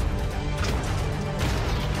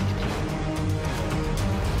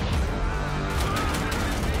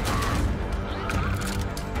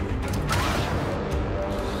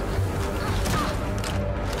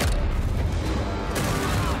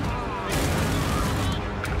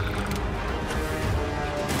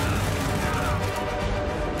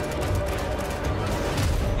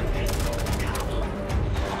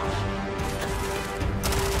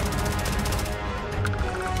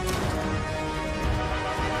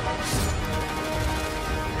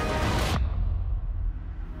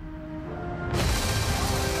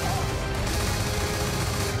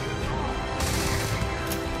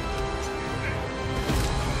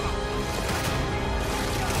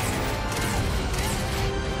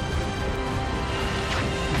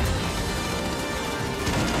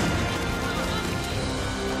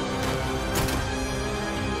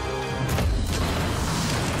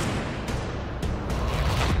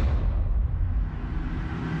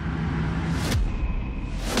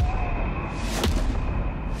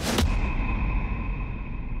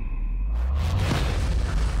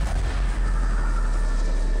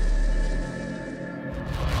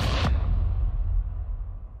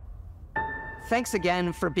 Thanks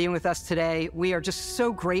again for being with us today. We are just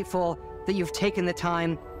so grateful that you've taken the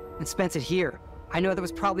time and spent it here. I know there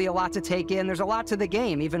was probably a lot to take in. There's a lot to the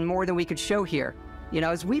game, even more than we could show here. You know,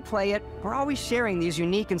 as we play it, we're always sharing these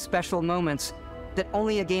unique and special moments that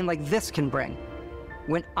only a game like this can bring.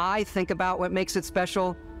 When I think about what makes it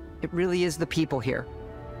special, it really is the people here.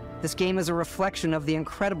 This game is a reflection of the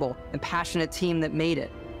incredible and passionate team that made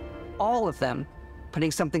it. All of them putting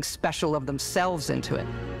something special of themselves into it.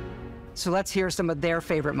 So let's hear some of their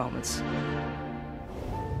favorite moments.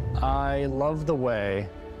 I love the way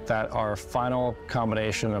that our final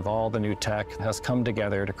combination of all the new tech has come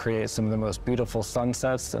together to create some of the most beautiful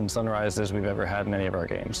sunsets and sunrises we've ever had in any of our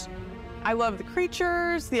games. I love the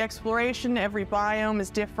creatures, the exploration, every biome is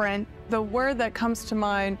different. The word that comes to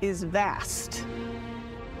mind is vast.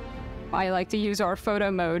 I like to use our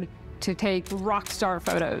photo mode to take rock star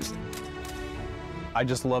photos. I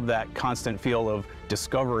just love that constant feel of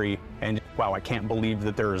discovery and, wow, I can't believe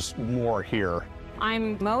that there's more here.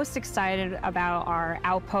 I'm most excited about our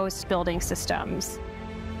outpost building systems.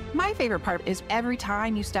 My favorite part is every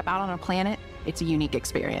time you step out on a planet, it's a unique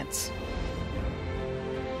experience.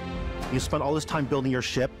 You spend all this time building your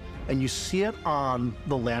ship and you see it on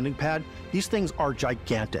the landing pad. These things are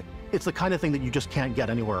gigantic. It's the kind of thing that you just can't get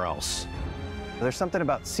anywhere else. There's something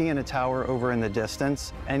about seeing a tower over in the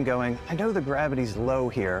distance and going, I know the gravity's low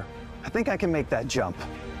here. I think I can make that jump.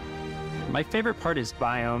 My favorite part is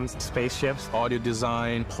biomes, spaceships, audio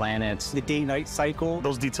design, planets, the day-night cycle.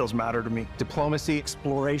 Those details matter to me. Diplomacy,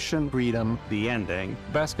 exploration, freedom, the ending.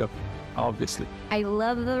 Beskap, obviously. I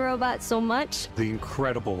love the robot so much. The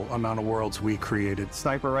incredible amount of worlds we created.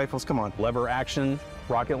 Sniper rifles, come on. Lever action,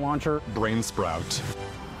 rocket launcher. Brain sprout.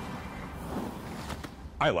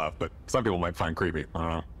 I love, but some people might find creepy. I don't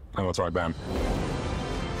know. I know it's right, Ben.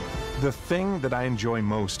 The thing that I enjoy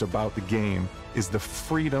most about the game is the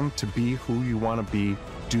freedom to be who you want to be,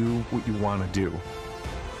 do what you want to do.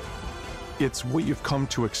 It's what you've come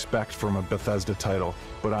to expect from a Bethesda title,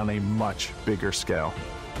 but on a much bigger scale.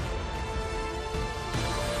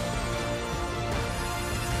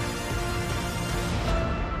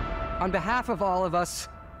 On behalf of all of us,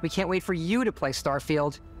 we can't wait for you to play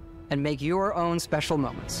Starfield and make your own special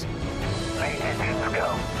moments. Let's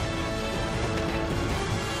go.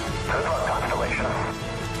 Good luck, Constellation.